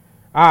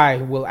 I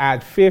will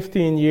add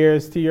 15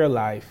 years to your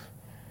life,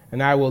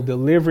 and I will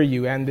deliver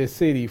you and this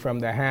city from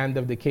the hand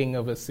of the king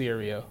of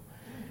Assyria.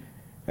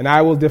 And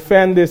I will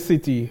defend this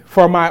city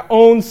for my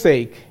own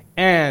sake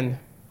and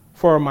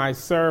for my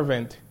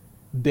servant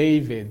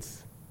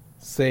David's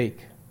sake.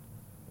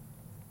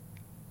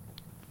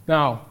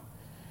 Now,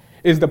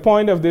 is the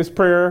point of this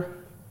prayer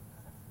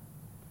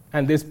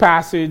and this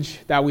passage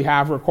that we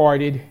have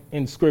recorded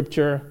in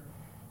Scripture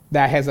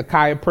that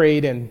Hezekiah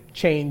prayed and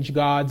changed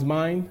God's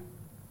mind?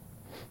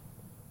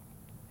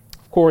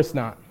 Of course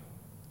not.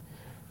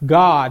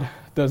 God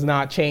does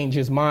not change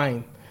his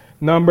mind.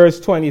 Numbers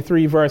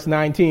 23, verse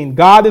 19.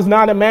 God is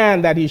not a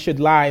man that he should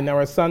lie,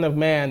 nor a son of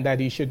man that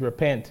he should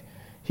repent.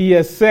 He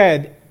has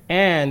said,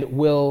 and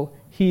will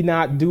he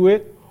not do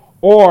it?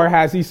 Or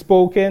has he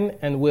spoken,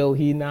 and will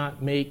he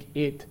not make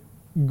it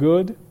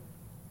good?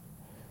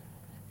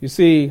 You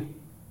see,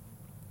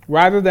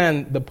 rather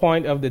than the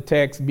point of the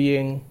text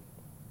being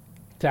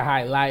to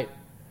highlight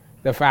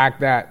the fact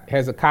that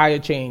Hezekiah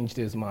changed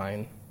his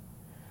mind,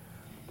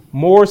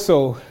 more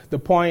so the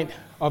point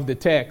of the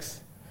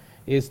text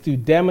is to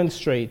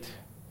demonstrate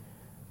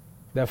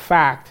the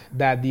fact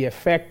that the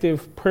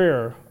effective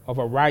prayer of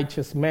a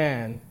righteous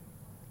man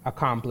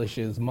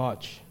accomplishes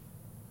much.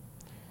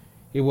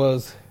 It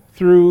was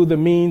through the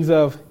means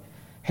of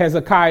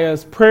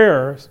Hezekiah's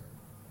prayers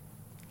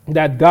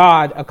that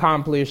God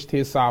accomplished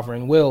his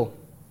sovereign will.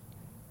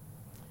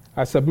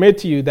 I submit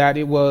to you that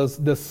it was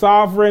the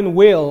sovereign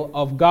will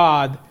of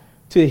God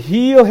to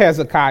heal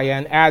Hezekiah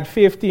and add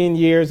 15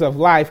 years of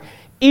life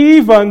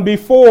even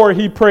before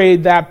he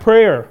prayed that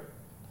prayer.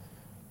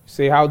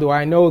 Say, how do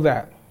I know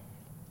that?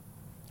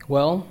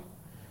 Well,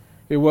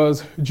 it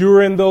was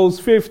during those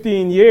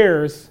 15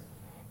 years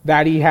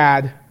that he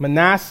had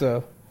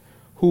Manasseh,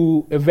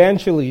 who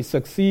eventually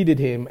succeeded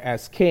him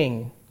as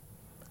king,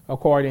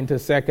 according to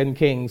 2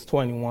 Kings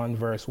 21,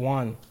 verse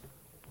 1.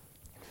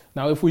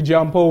 Now, if we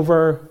jump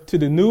over to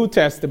the New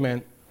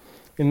Testament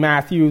in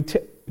Matthew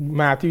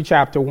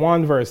chapter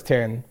 1, verse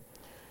 10,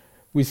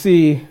 we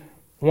see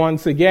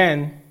once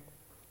again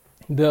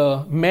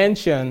the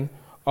mention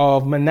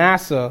of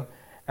Manasseh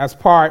as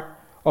part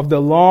of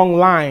the long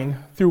line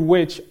through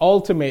which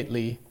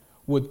ultimately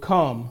would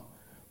come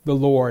the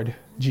Lord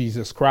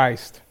Jesus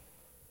Christ.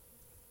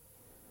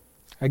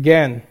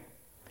 Again,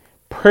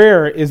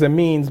 prayer is a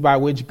means by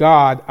which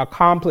God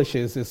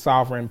accomplishes his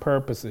sovereign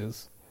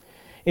purposes.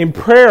 In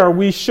prayer,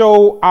 we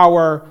show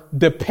our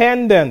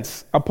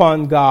dependence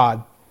upon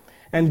God,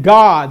 and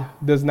God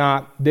does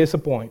not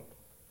disappoint.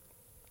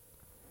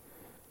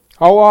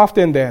 How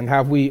often then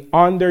have we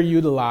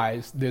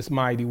underutilized this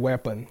mighty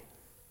weapon?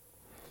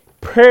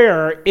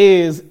 Prayer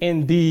is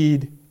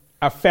indeed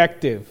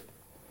effective.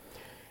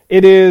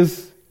 It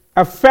is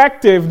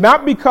effective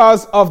not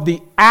because of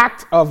the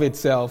act of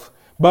itself,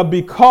 but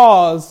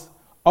because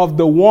of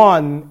the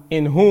one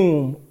in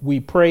whom we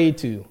pray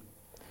to.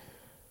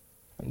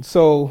 And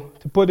so,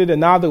 to put it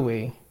another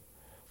way,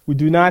 we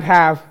do not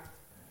have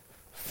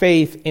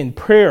faith in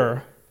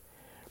prayer,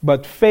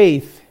 but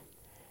faith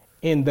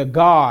in the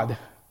God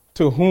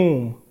to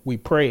whom we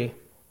pray.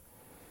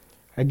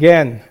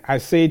 Again, I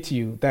say to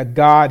you that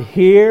God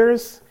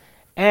hears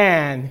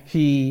and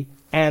he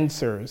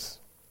answers.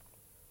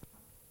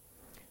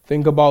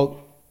 Think about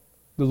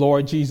the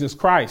Lord Jesus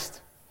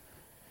Christ.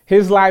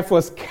 His life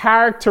was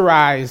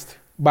characterized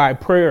by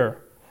prayer.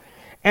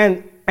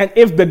 And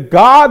if the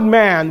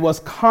God-man was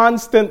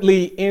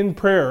constantly in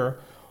prayer,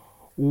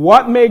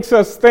 what makes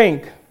us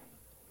think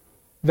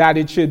that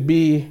it should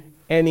be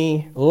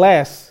any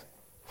less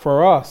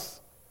for us?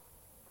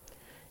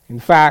 In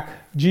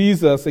fact,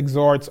 Jesus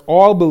exhorts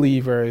all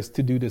believers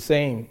to do the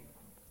same.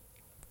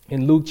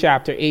 In Luke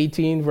chapter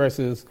 18,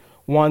 verses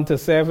 1 to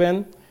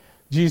 7,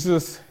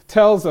 Jesus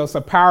tells us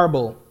a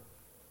parable.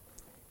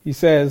 He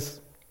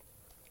says,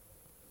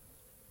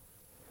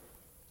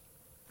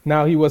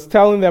 now he was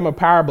telling them a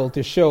parable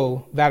to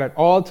show that at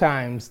all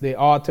times they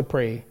ought to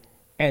pray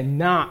and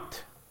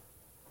not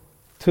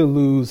to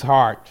lose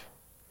heart,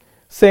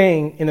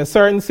 saying, in a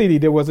certain city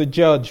there was a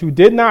judge who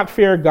did not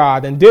fear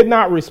God and did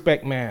not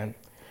respect man.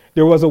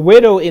 There was a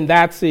widow in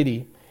that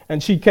city,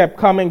 and she kept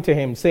coming to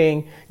him,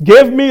 saying,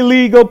 give me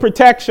legal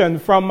protection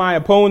from my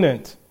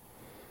opponent.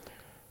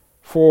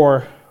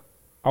 For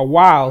a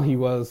while he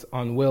was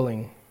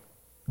unwilling,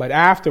 but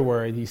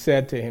afterward he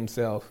said to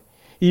himself,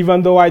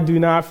 even though I do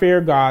not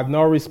fear God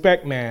nor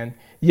respect man,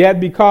 yet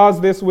because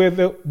this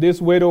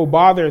widow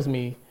bothers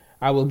me,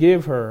 I will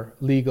give her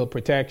legal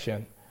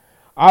protection.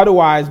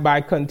 Otherwise, by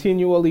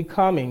continually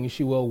coming,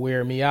 she will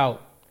wear me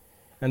out.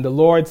 And the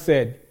Lord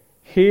said,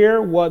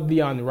 hear what the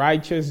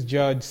unrighteous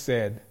judge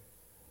said.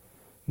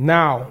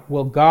 Now,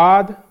 will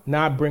God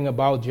not bring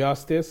about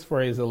justice for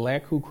his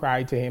elect who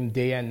cry to him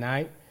day and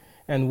night?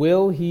 And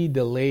will he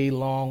delay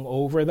long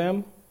over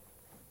them?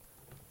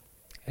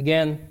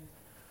 Again,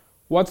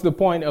 what's the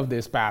point of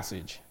this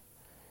passage?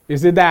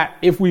 Is it that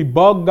if we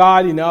bug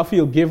God enough,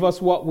 he'll give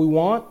us what we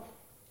want?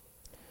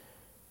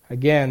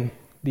 Again,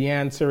 the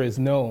answer is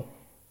no.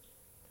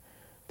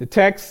 The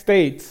text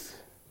states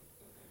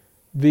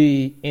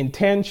the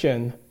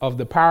intention of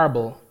the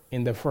parable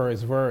in the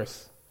first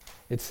verse.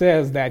 It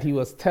says that he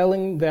was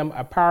telling them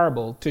a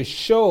parable to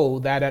show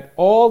that at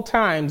all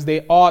times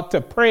they ought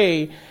to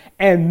pray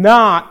and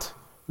not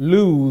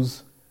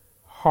lose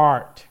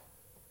heart.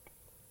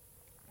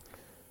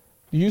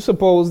 Do you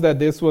suppose that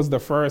this was the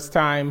first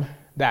time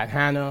that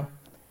Hannah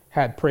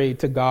had prayed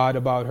to God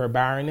about her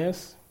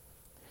barrenness?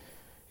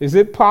 Is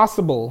it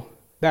possible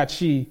that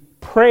she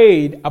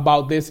prayed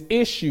about this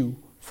issue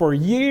for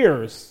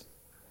years?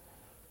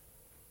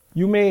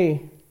 You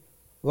may,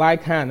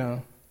 like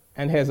Hannah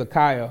and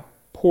Hezekiah,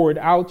 poured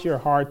out your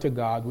heart to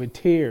God with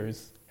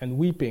tears and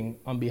weeping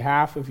on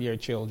behalf of your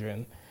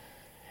children,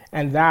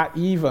 and that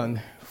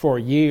even for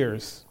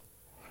years.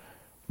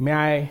 May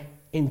I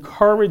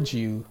encourage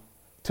you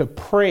to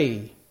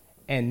pray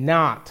and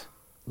not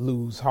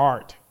lose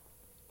heart.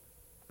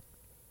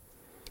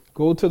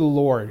 Go to the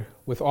Lord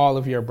with all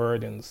of your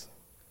burdens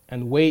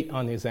and wait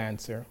on his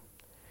answer.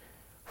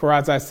 For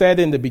as I said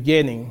in the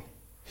beginning,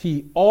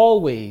 he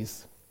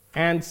always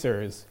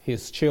answers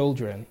his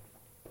children.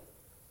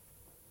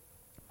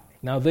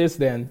 Now this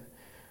then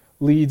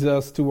leads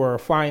us to our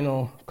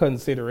final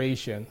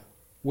consideration,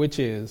 which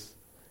is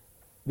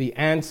the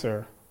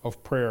answer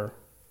of prayer.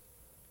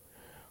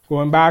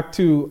 Going back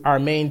to our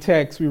main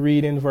text, we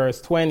read in verse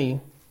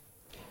 20,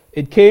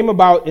 "It came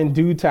about in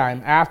due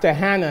time, after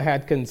Hannah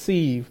had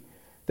conceived,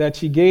 that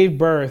she gave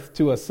birth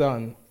to a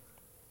son.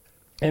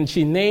 And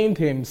she named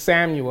him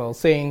Samuel,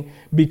 saying,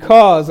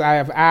 Because I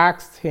have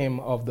asked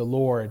him of the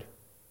Lord."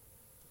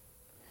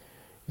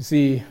 You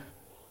see,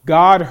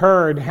 God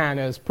heard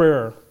Hannah's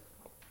prayer,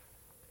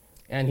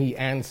 and he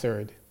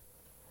answered.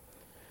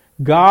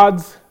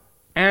 God's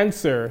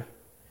answer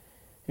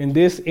in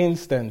this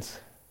instance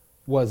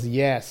was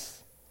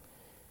yes.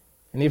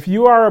 And if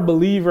you are a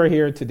believer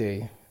here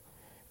today,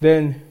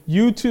 then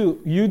you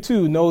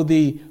too know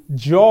the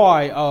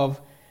joy of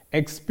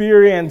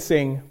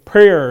experiencing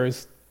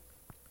prayers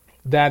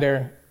that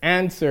are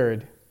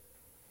answered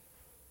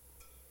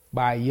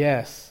by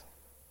yes.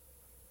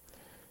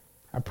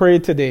 I pray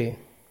today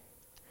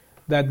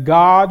that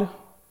God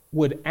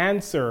would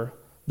answer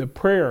the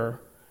prayer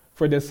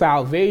for the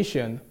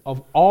salvation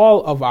of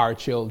all of our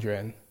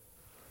children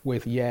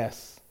with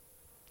yes.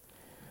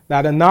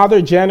 That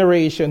another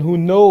generation who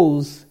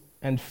knows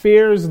and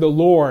fears the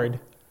Lord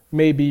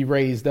may be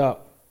raised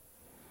up.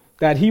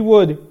 That he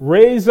would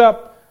raise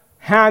up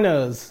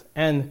Hannahs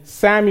and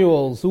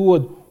Samuels who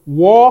would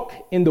walk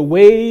in the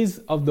ways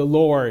of the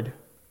Lord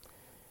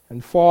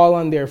and fall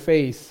on their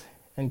face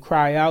and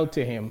cry out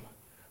to him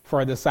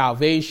for the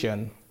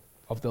salvation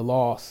of the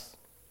lost.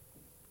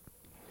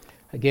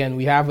 Again,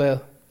 we have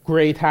a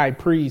great high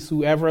priest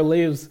who ever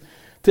lives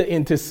to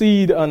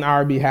intercede on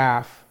our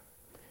behalf.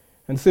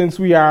 And since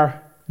we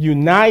are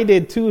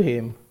united to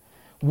him,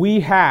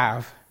 we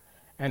have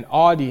an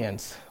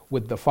audience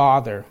with the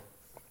Father.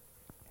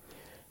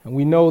 And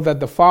we know that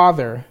the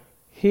Father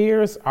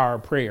hears our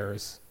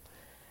prayers.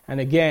 And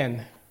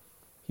again,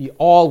 he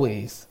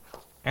always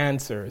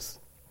answers.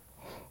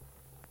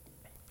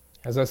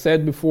 As I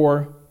said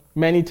before,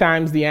 many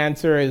times the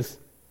answer is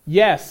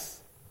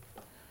yes.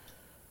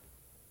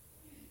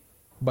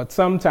 But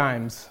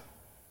sometimes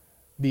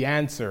the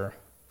answer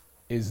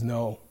is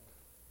no.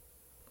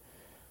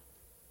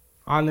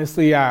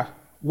 Honestly, I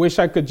wish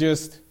I could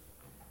just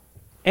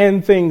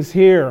end things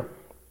here.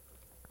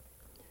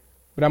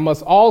 But I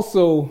must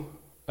also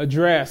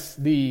address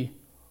the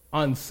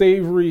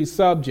unsavory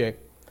subject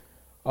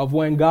of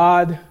when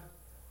God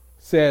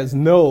says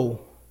no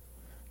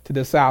to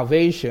the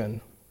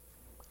salvation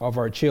of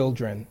our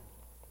children.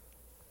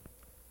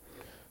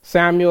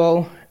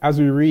 Samuel, as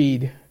we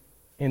read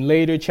in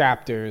later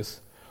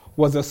chapters,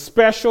 was a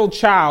special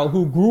child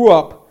who grew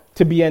up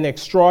to be an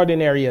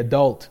extraordinary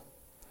adult.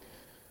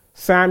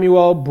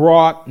 Samuel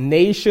brought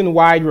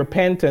nationwide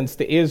repentance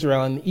to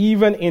Israel and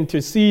even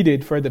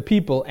interceded for the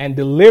people and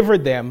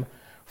delivered them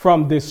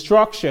from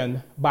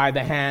destruction by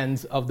the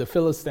hands of the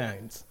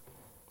Philistines.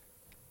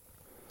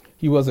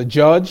 He was a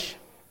judge,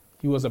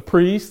 he was a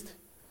priest,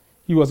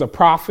 he was a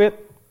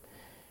prophet.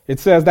 It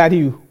says that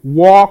he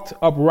walked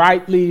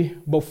uprightly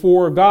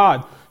before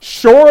God.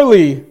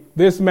 Surely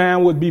this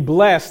man would be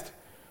blessed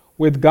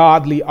with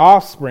godly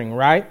offspring,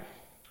 right?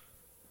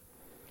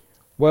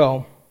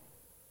 Well,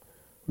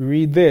 we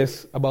read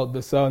this about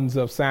the sons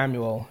of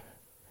Samuel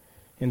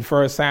in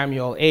 1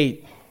 Samuel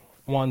 8,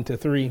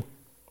 1-3.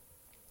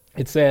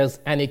 It says,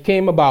 "And it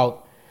came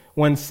about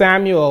when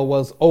Samuel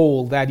was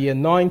old that he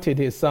anointed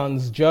his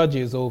sons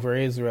judges over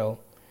Israel.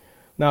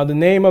 Now the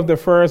name of the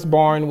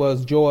firstborn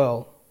was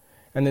Joel,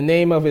 and the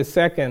name of his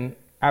second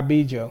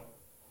Abijah.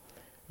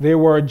 They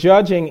were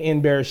judging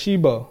in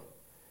Beersheba.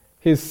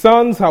 His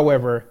sons,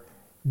 however,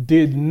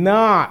 did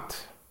not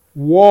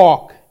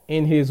walk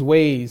in his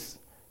ways,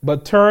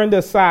 but turned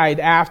aside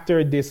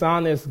after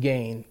dishonest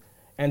gain,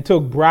 and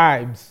took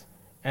bribes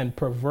and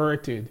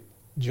perverted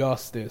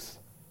justice."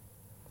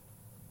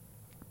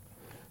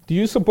 Do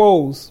you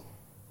suppose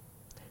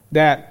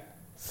that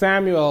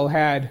Samuel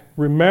had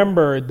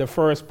remembered the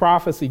first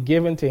prophecy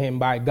given to him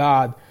by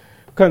God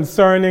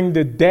concerning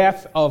the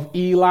death of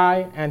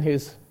Eli and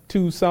his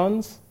two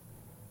sons?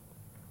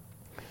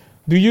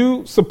 Do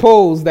you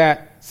suppose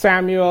that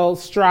Samuel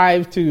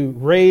strived to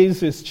raise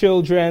his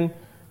children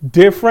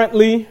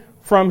differently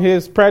from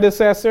his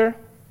predecessor?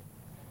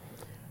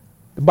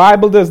 The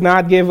Bible does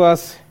not give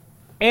us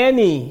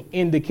any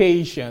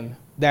indication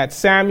that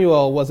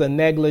Samuel was a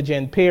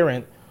negligent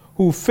parent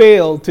who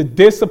failed to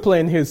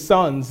discipline his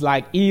sons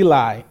like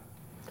Eli.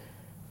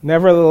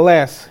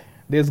 Nevertheless,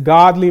 this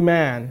godly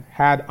man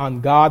had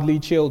ungodly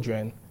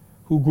children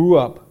who grew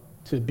up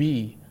to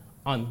be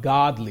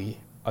ungodly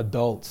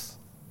adults.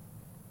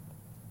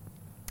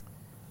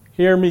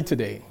 Hear me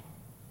today.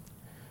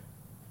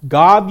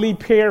 Godly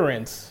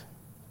parents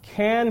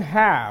can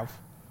have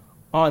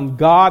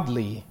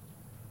ungodly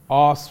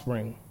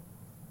offspring.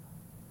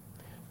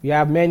 We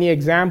have many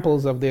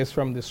examples of this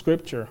from the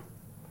scripture.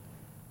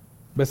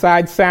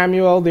 Besides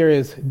Samuel, there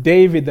is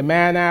David, the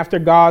man after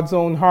God's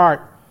own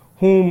heart,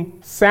 whom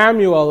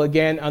Samuel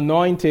again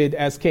anointed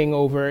as king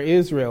over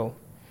Israel.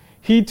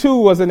 He too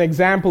was an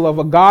example of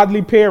a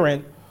godly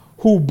parent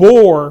who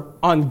bore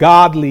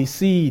ungodly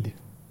seed.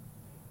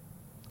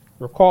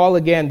 Recall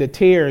again the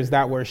tears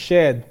that were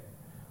shed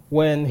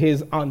when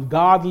his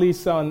ungodly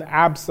son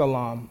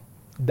Absalom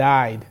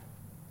died.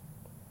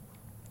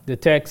 The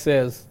text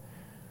says,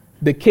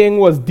 the king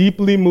was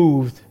deeply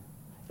moved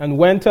and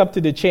went up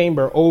to the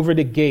chamber over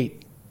the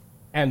gate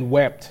and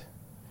wept.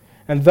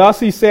 And thus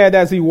he said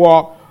as he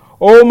walked,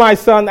 O my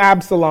son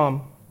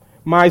Absalom,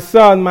 my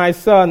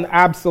son,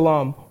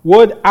 Absalom,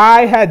 would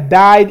I had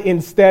died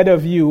instead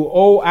of you,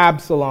 O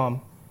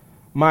Absalom,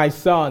 my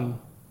son,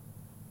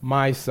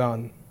 my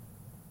son.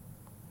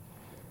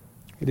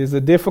 It is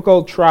a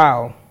difficult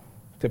trial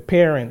to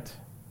parent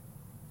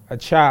a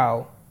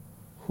child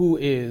who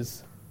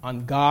is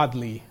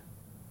ungodly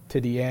to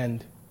the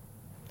end.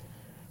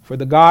 For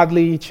the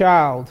godly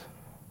child,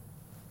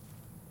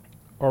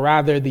 or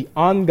rather the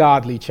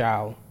ungodly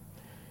child,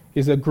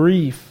 is a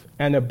grief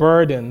and a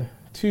burden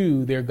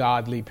to their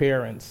godly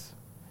parents.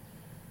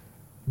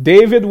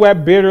 David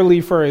wept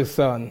bitterly for his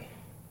son,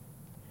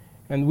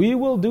 and we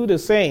will do the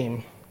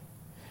same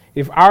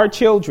if our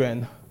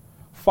children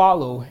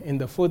follow in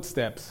the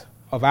footsteps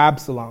of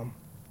Absalom.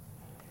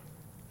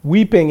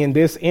 Weeping in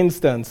this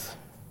instance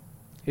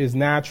is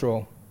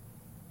natural,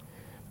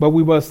 but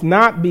we must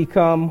not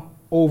become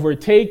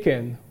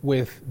overtaken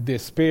with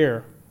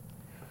despair,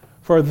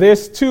 for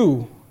this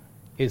too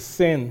is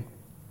sin.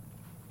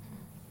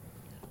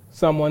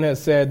 Someone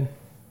has said,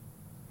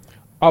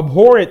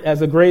 abhor it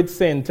as a great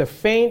sin to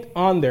faint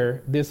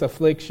under this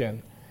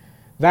affliction,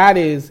 that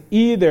is,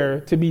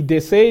 either to be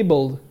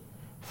disabled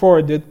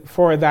for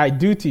thy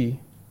duty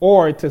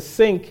or to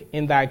sink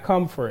in thy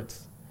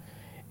comforts.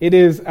 It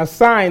is a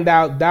sign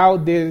that thou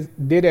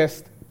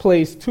didst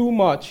place too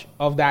much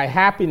of thy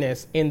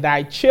happiness in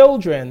thy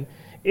children,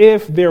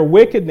 if their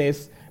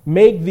wickedness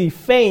make thee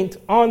faint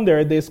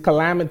under this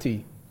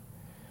calamity.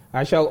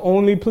 I shall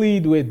only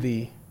plead with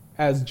thee,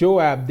 as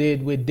Joab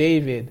did with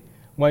David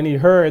when he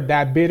heard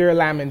that bitter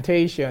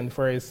lamentation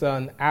for his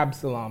son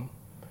Absalom.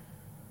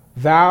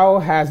 Thou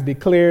hast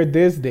declared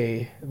this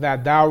day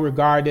that thou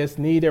regardest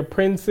neither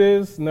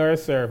princes nor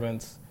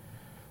servants.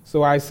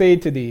 So I say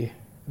to thee,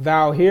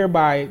 thou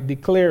hereby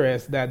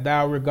declarest that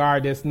thou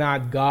regardest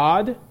not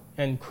God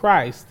and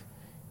Christ,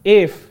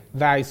 if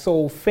thy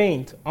soul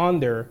faint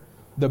under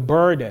the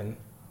burden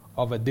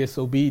of a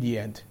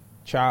disobedient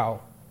child.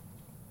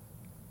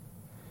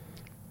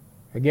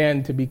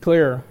 Again, to be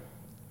clear,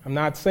 I'm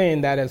not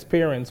saying that as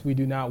parents we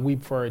do not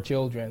weep for our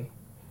children.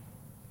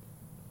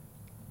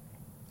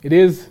 It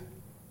is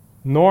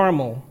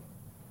normal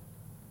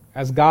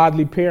as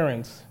godly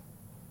parents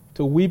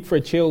to weep for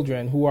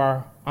children who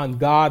are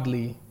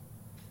ungodly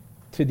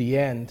to the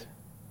end.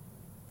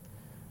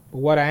 But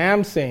what I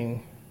am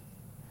saying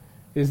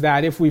is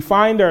that if we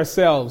find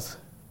ourselves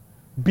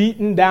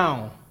beaten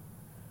down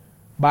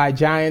by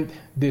giant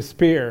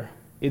despair,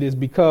 it is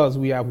because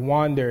we have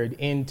wandered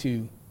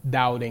into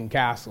doubting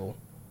castle.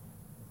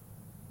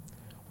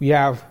 We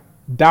have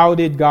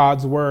doubted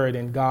God's word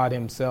and God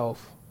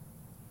himself.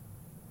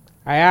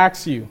 I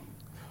ask you,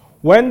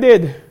 when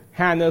did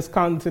Hannah's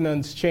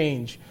countenance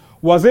change?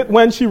 Was it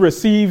when she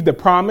received the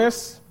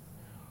promise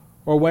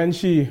or when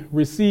she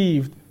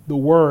received the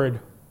word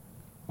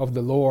of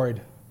the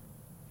Lord?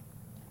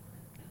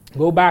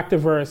 Go back to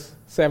verse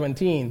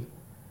 17.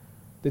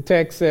 The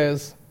text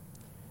says,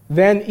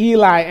 Then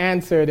Eli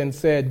answered and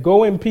said,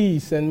 Go in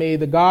peace, and may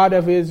the God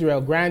of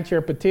Israel grant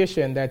your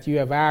petition that you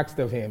have asked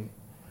of him.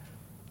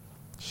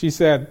 She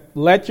said,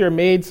 Let your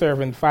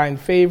maidservant find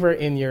favor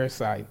in your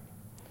sight.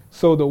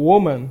 So the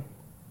woman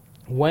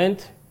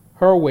went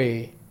her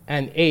way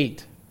and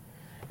ate,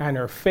 and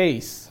her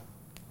face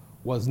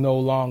was no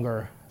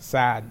longer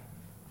sad.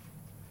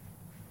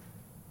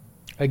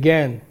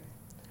 Again,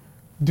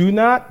 do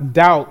not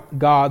doubt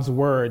God's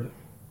word,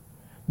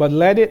 but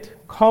let it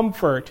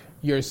comfort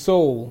your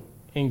soul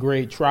in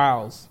great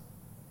trials.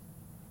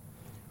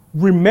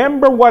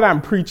 Remember what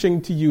I'm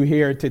preaching to you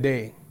here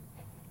today,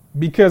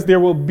 because there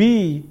will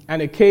be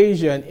an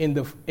occasion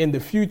in the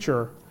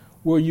future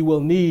where you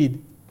will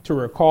need to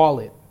recall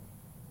it.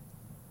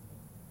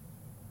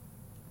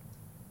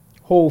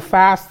 Hold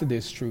fast to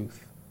this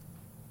truth.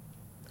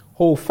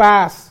 Hold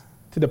fast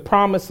to the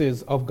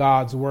promises of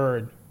God's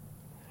word.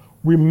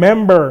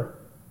 Remember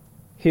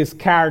his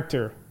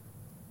character.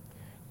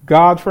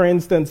 God, for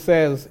instance,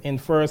 says in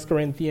 1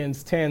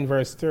 Corinthians 10,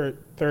 verse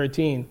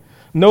 13,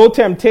 No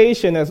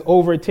temptation has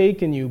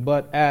overtaken you,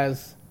 but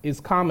as is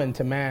common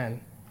to man.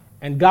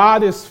 And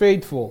God is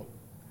faithful,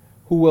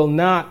 who will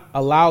not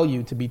allow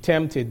you to be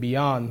tempted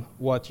beyond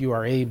what you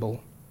are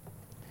able.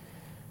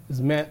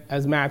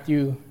 As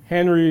Matthew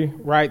Henry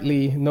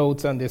rightly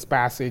notes on this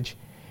passage,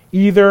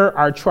 either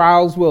our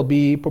trials will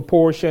be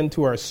proportioned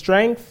to our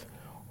strength,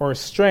 or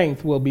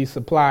strength will be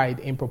supplied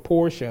in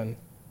proportion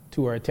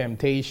to our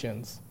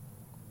temptations.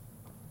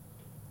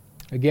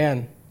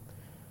 Again,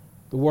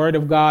 the word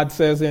of God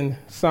says in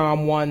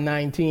Psalm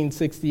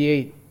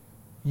 119:68,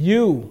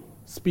 You,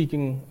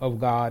 speaking of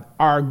God,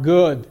 are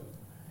good,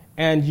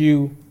 and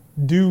you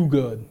do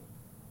good.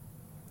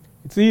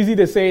 It's easy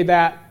to say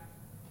that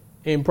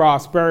in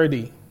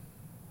prosperity,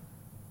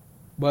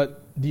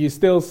 but do you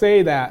still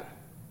say that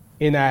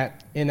in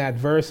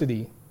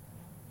adversity?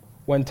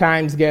 when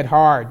times get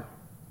hard?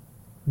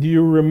 Do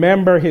you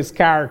remember his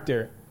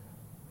character?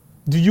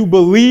 Do you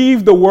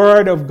believe the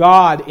word of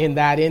God in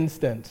that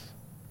instance?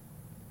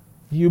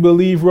 Do you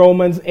believe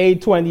Romans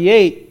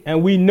 8:28?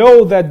 And we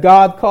know that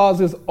God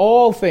causes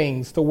all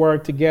things to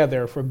work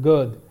together for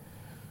good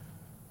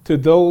to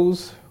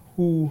those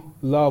who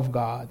love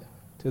God,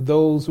 to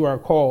those who are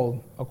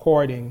called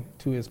according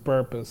to his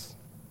purpose.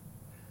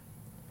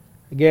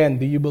 Again,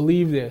 do you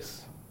believe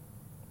this?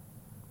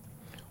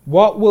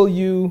 What will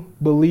you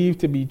believe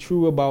to be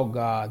true about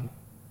God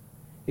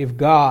if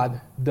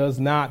God does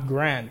not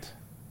grant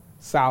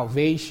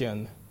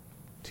salvation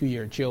to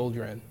your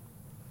children?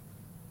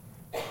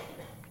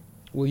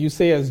 Will you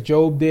say as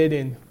Job did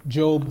in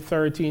Job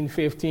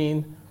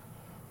 13:15,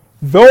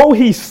 though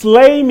he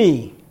slay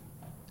me,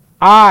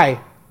 I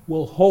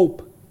will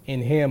hope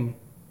in him?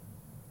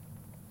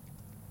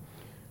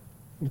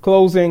 In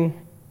closing,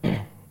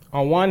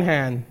 on one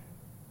hand,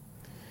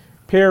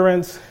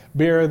 parents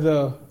bear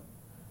the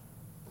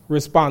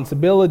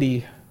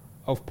responsibility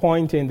of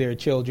pointing their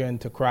children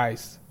to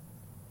Christ.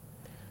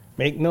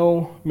 Make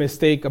no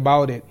mistake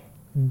about it.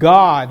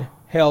 God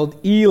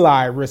held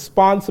Eli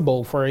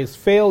responsible for his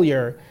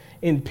failure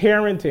in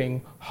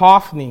parenting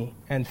Hophni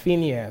and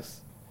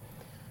Phinehas.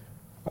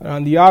 But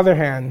on the other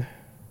hand,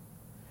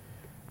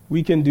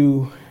 we can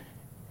do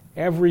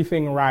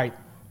everything right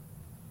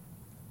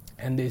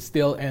and they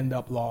still end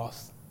up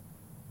lost.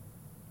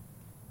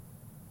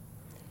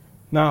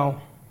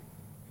 Now,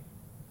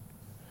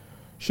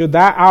 should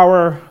that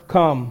hour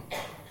come,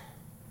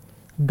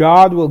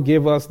 God will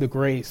give us the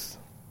grace.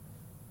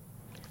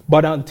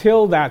 But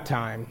until that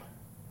time,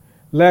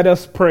 let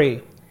us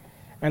pray,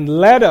 and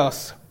let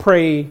us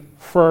pray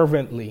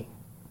fervently.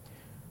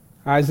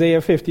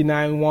 Isaiah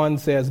 59:1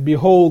 says,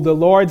 behold, the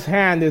Lord's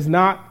hand is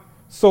not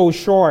so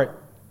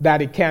short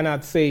that it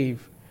cannot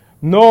save,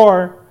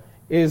 nor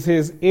is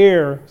his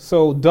ear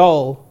so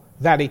dull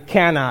that it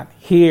cannot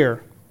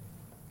hear.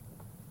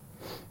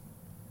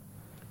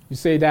 You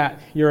say that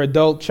your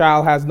adult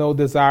child has no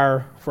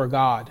desire for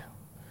God.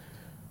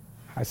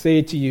 I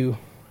say to you,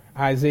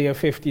 Isaiah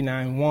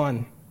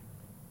 59:1.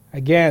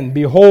 Again,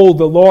 behold,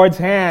 the Lord's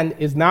hand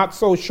is not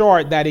so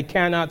short that it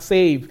cannot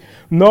save,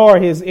 nor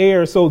his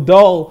ear so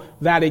dull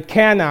that it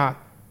cannot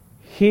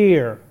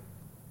hear.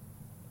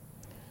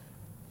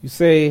 You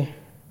say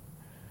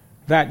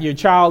that your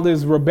child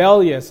is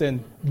rebellious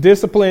and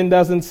discipline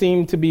doesn't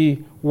seem to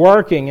be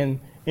working and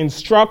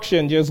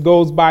instruction just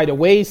goes by the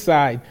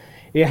wayside.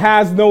 It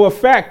has no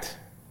effect.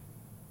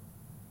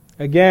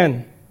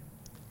 Again,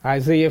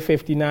 Isaiah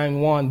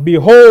 59:1.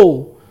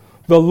 Behold,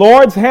 the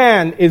Lord's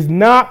hand is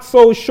not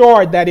so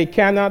short that it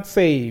cannot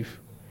save,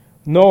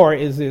 nor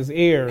is his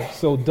ear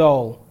so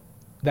dull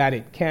that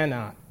it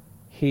cannot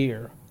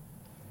hear.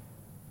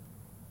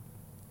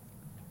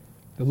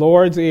 The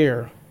Lord's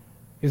ear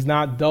is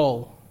not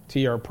dull to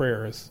your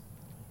prayers,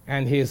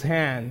 and his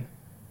hand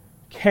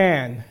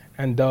can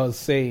and does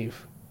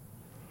save.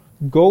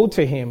 Go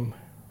to him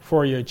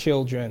for your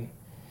children,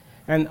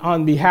 and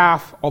on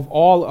behalf of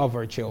all of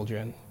our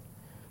children,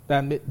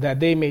 that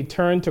they may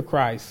turn to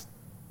Christ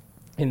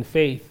in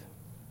faith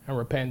and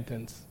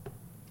repentance.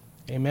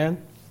 Amen?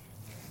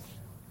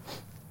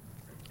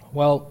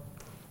 Well,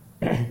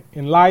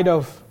 in light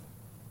of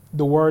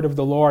the word of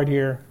the Lord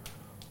here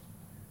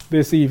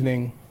this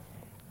evening,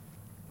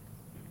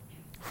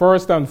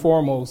 first and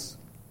foremost,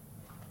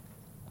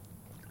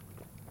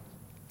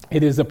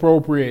 it is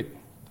appropriate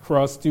for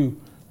us to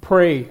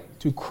pray,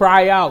 to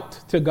cry out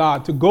to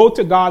God, to go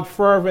to God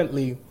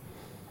fervently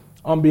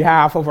on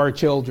behalf of our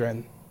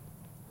children,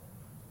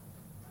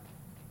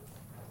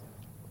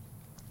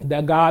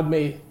 that God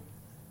may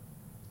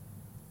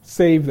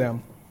save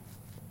them.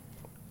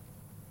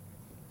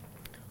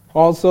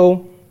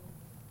 Also,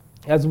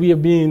 as we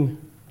have been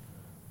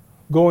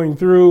going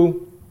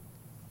through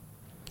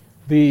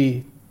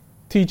the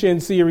teaching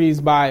series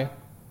by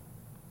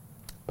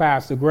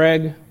Pastor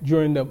Greg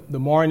during the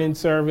morning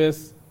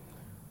service,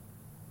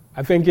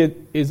 I think it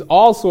is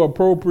also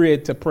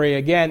appropriate to pray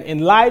again in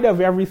light of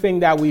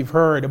everything that we've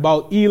heard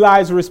about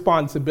Eli's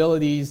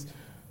responsibilities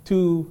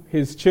to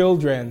his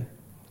children,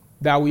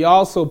 that we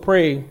also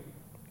pray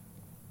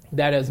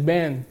that as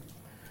men,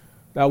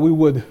 that we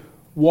would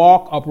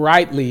walk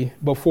uprightly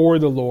before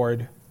the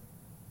Lord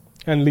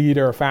and lead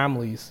our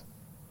families.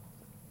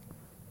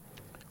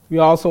 We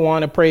also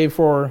want to pray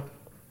for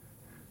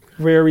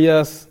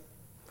various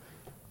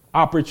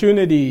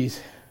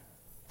opportunities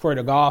for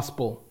the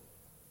gospel.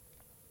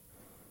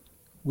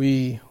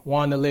 We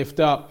want to lift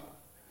up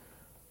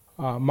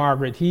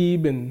Margaret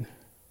Hebe and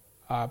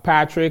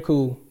Patrick,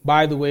 who,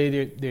 by the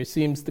way, there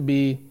seems to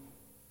be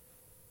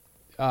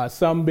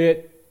some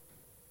bit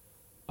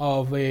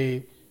of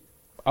a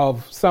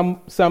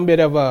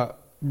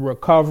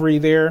recovery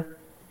there.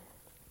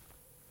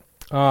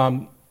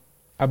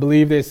 I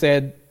believe they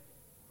said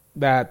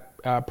that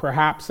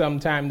perhaps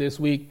sometime this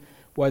week.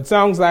 What it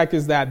sounds like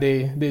is that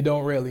they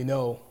don't really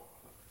know.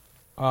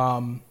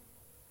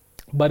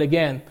 But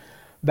again,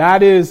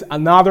 that is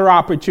another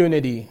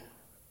opportunity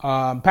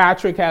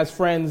Patrick has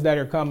friends that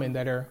are coming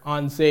that are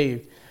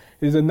unsaved.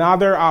 There's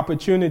another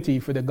opportunity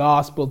for the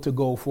gospel to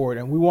go forward,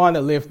 and we want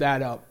to lift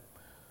that up.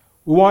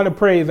 We want to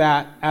pray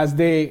that as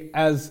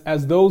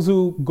those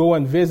who go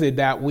and visit,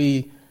 that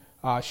we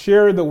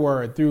share the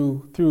word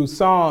through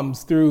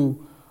Psalms,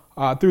 through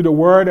the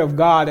word of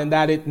God, and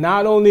that it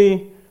not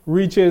only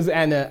reaches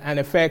and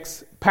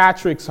affects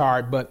Patrick's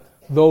heart, but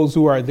those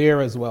who are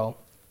there as well.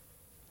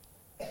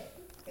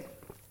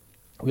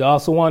 We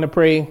also want to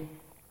pray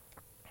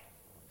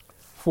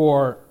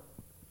for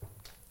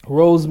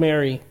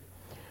Rosemary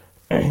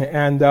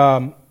and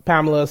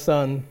Pamela's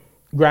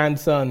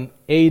grandson,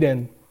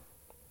 Aiden,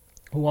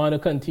 who want to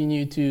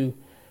continue to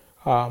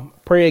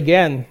pray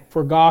again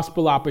for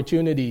gospel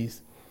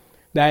opportunities,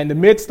 that in the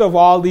midst of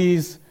all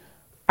these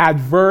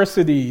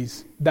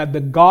adversities, that the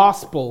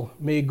gospel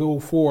may go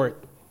forth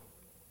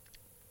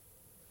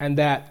and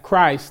that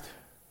Christ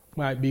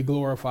might be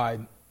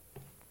glorified.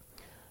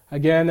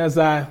 Again,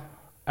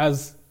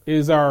 as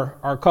is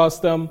our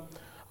custom,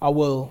 I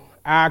will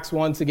ask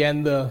once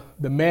again the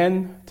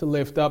men to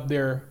lift up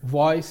their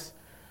voice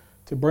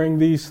to bring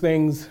these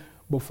things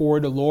before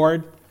the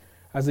Lord.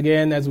 As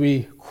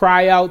we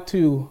cry out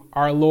to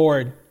our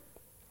Lord,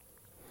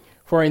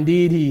 for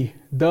indeed he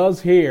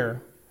does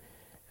hear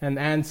and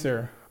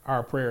answer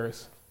our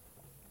prayers.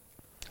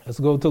 Let's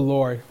go to the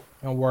Lord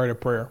in a word of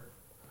prayer.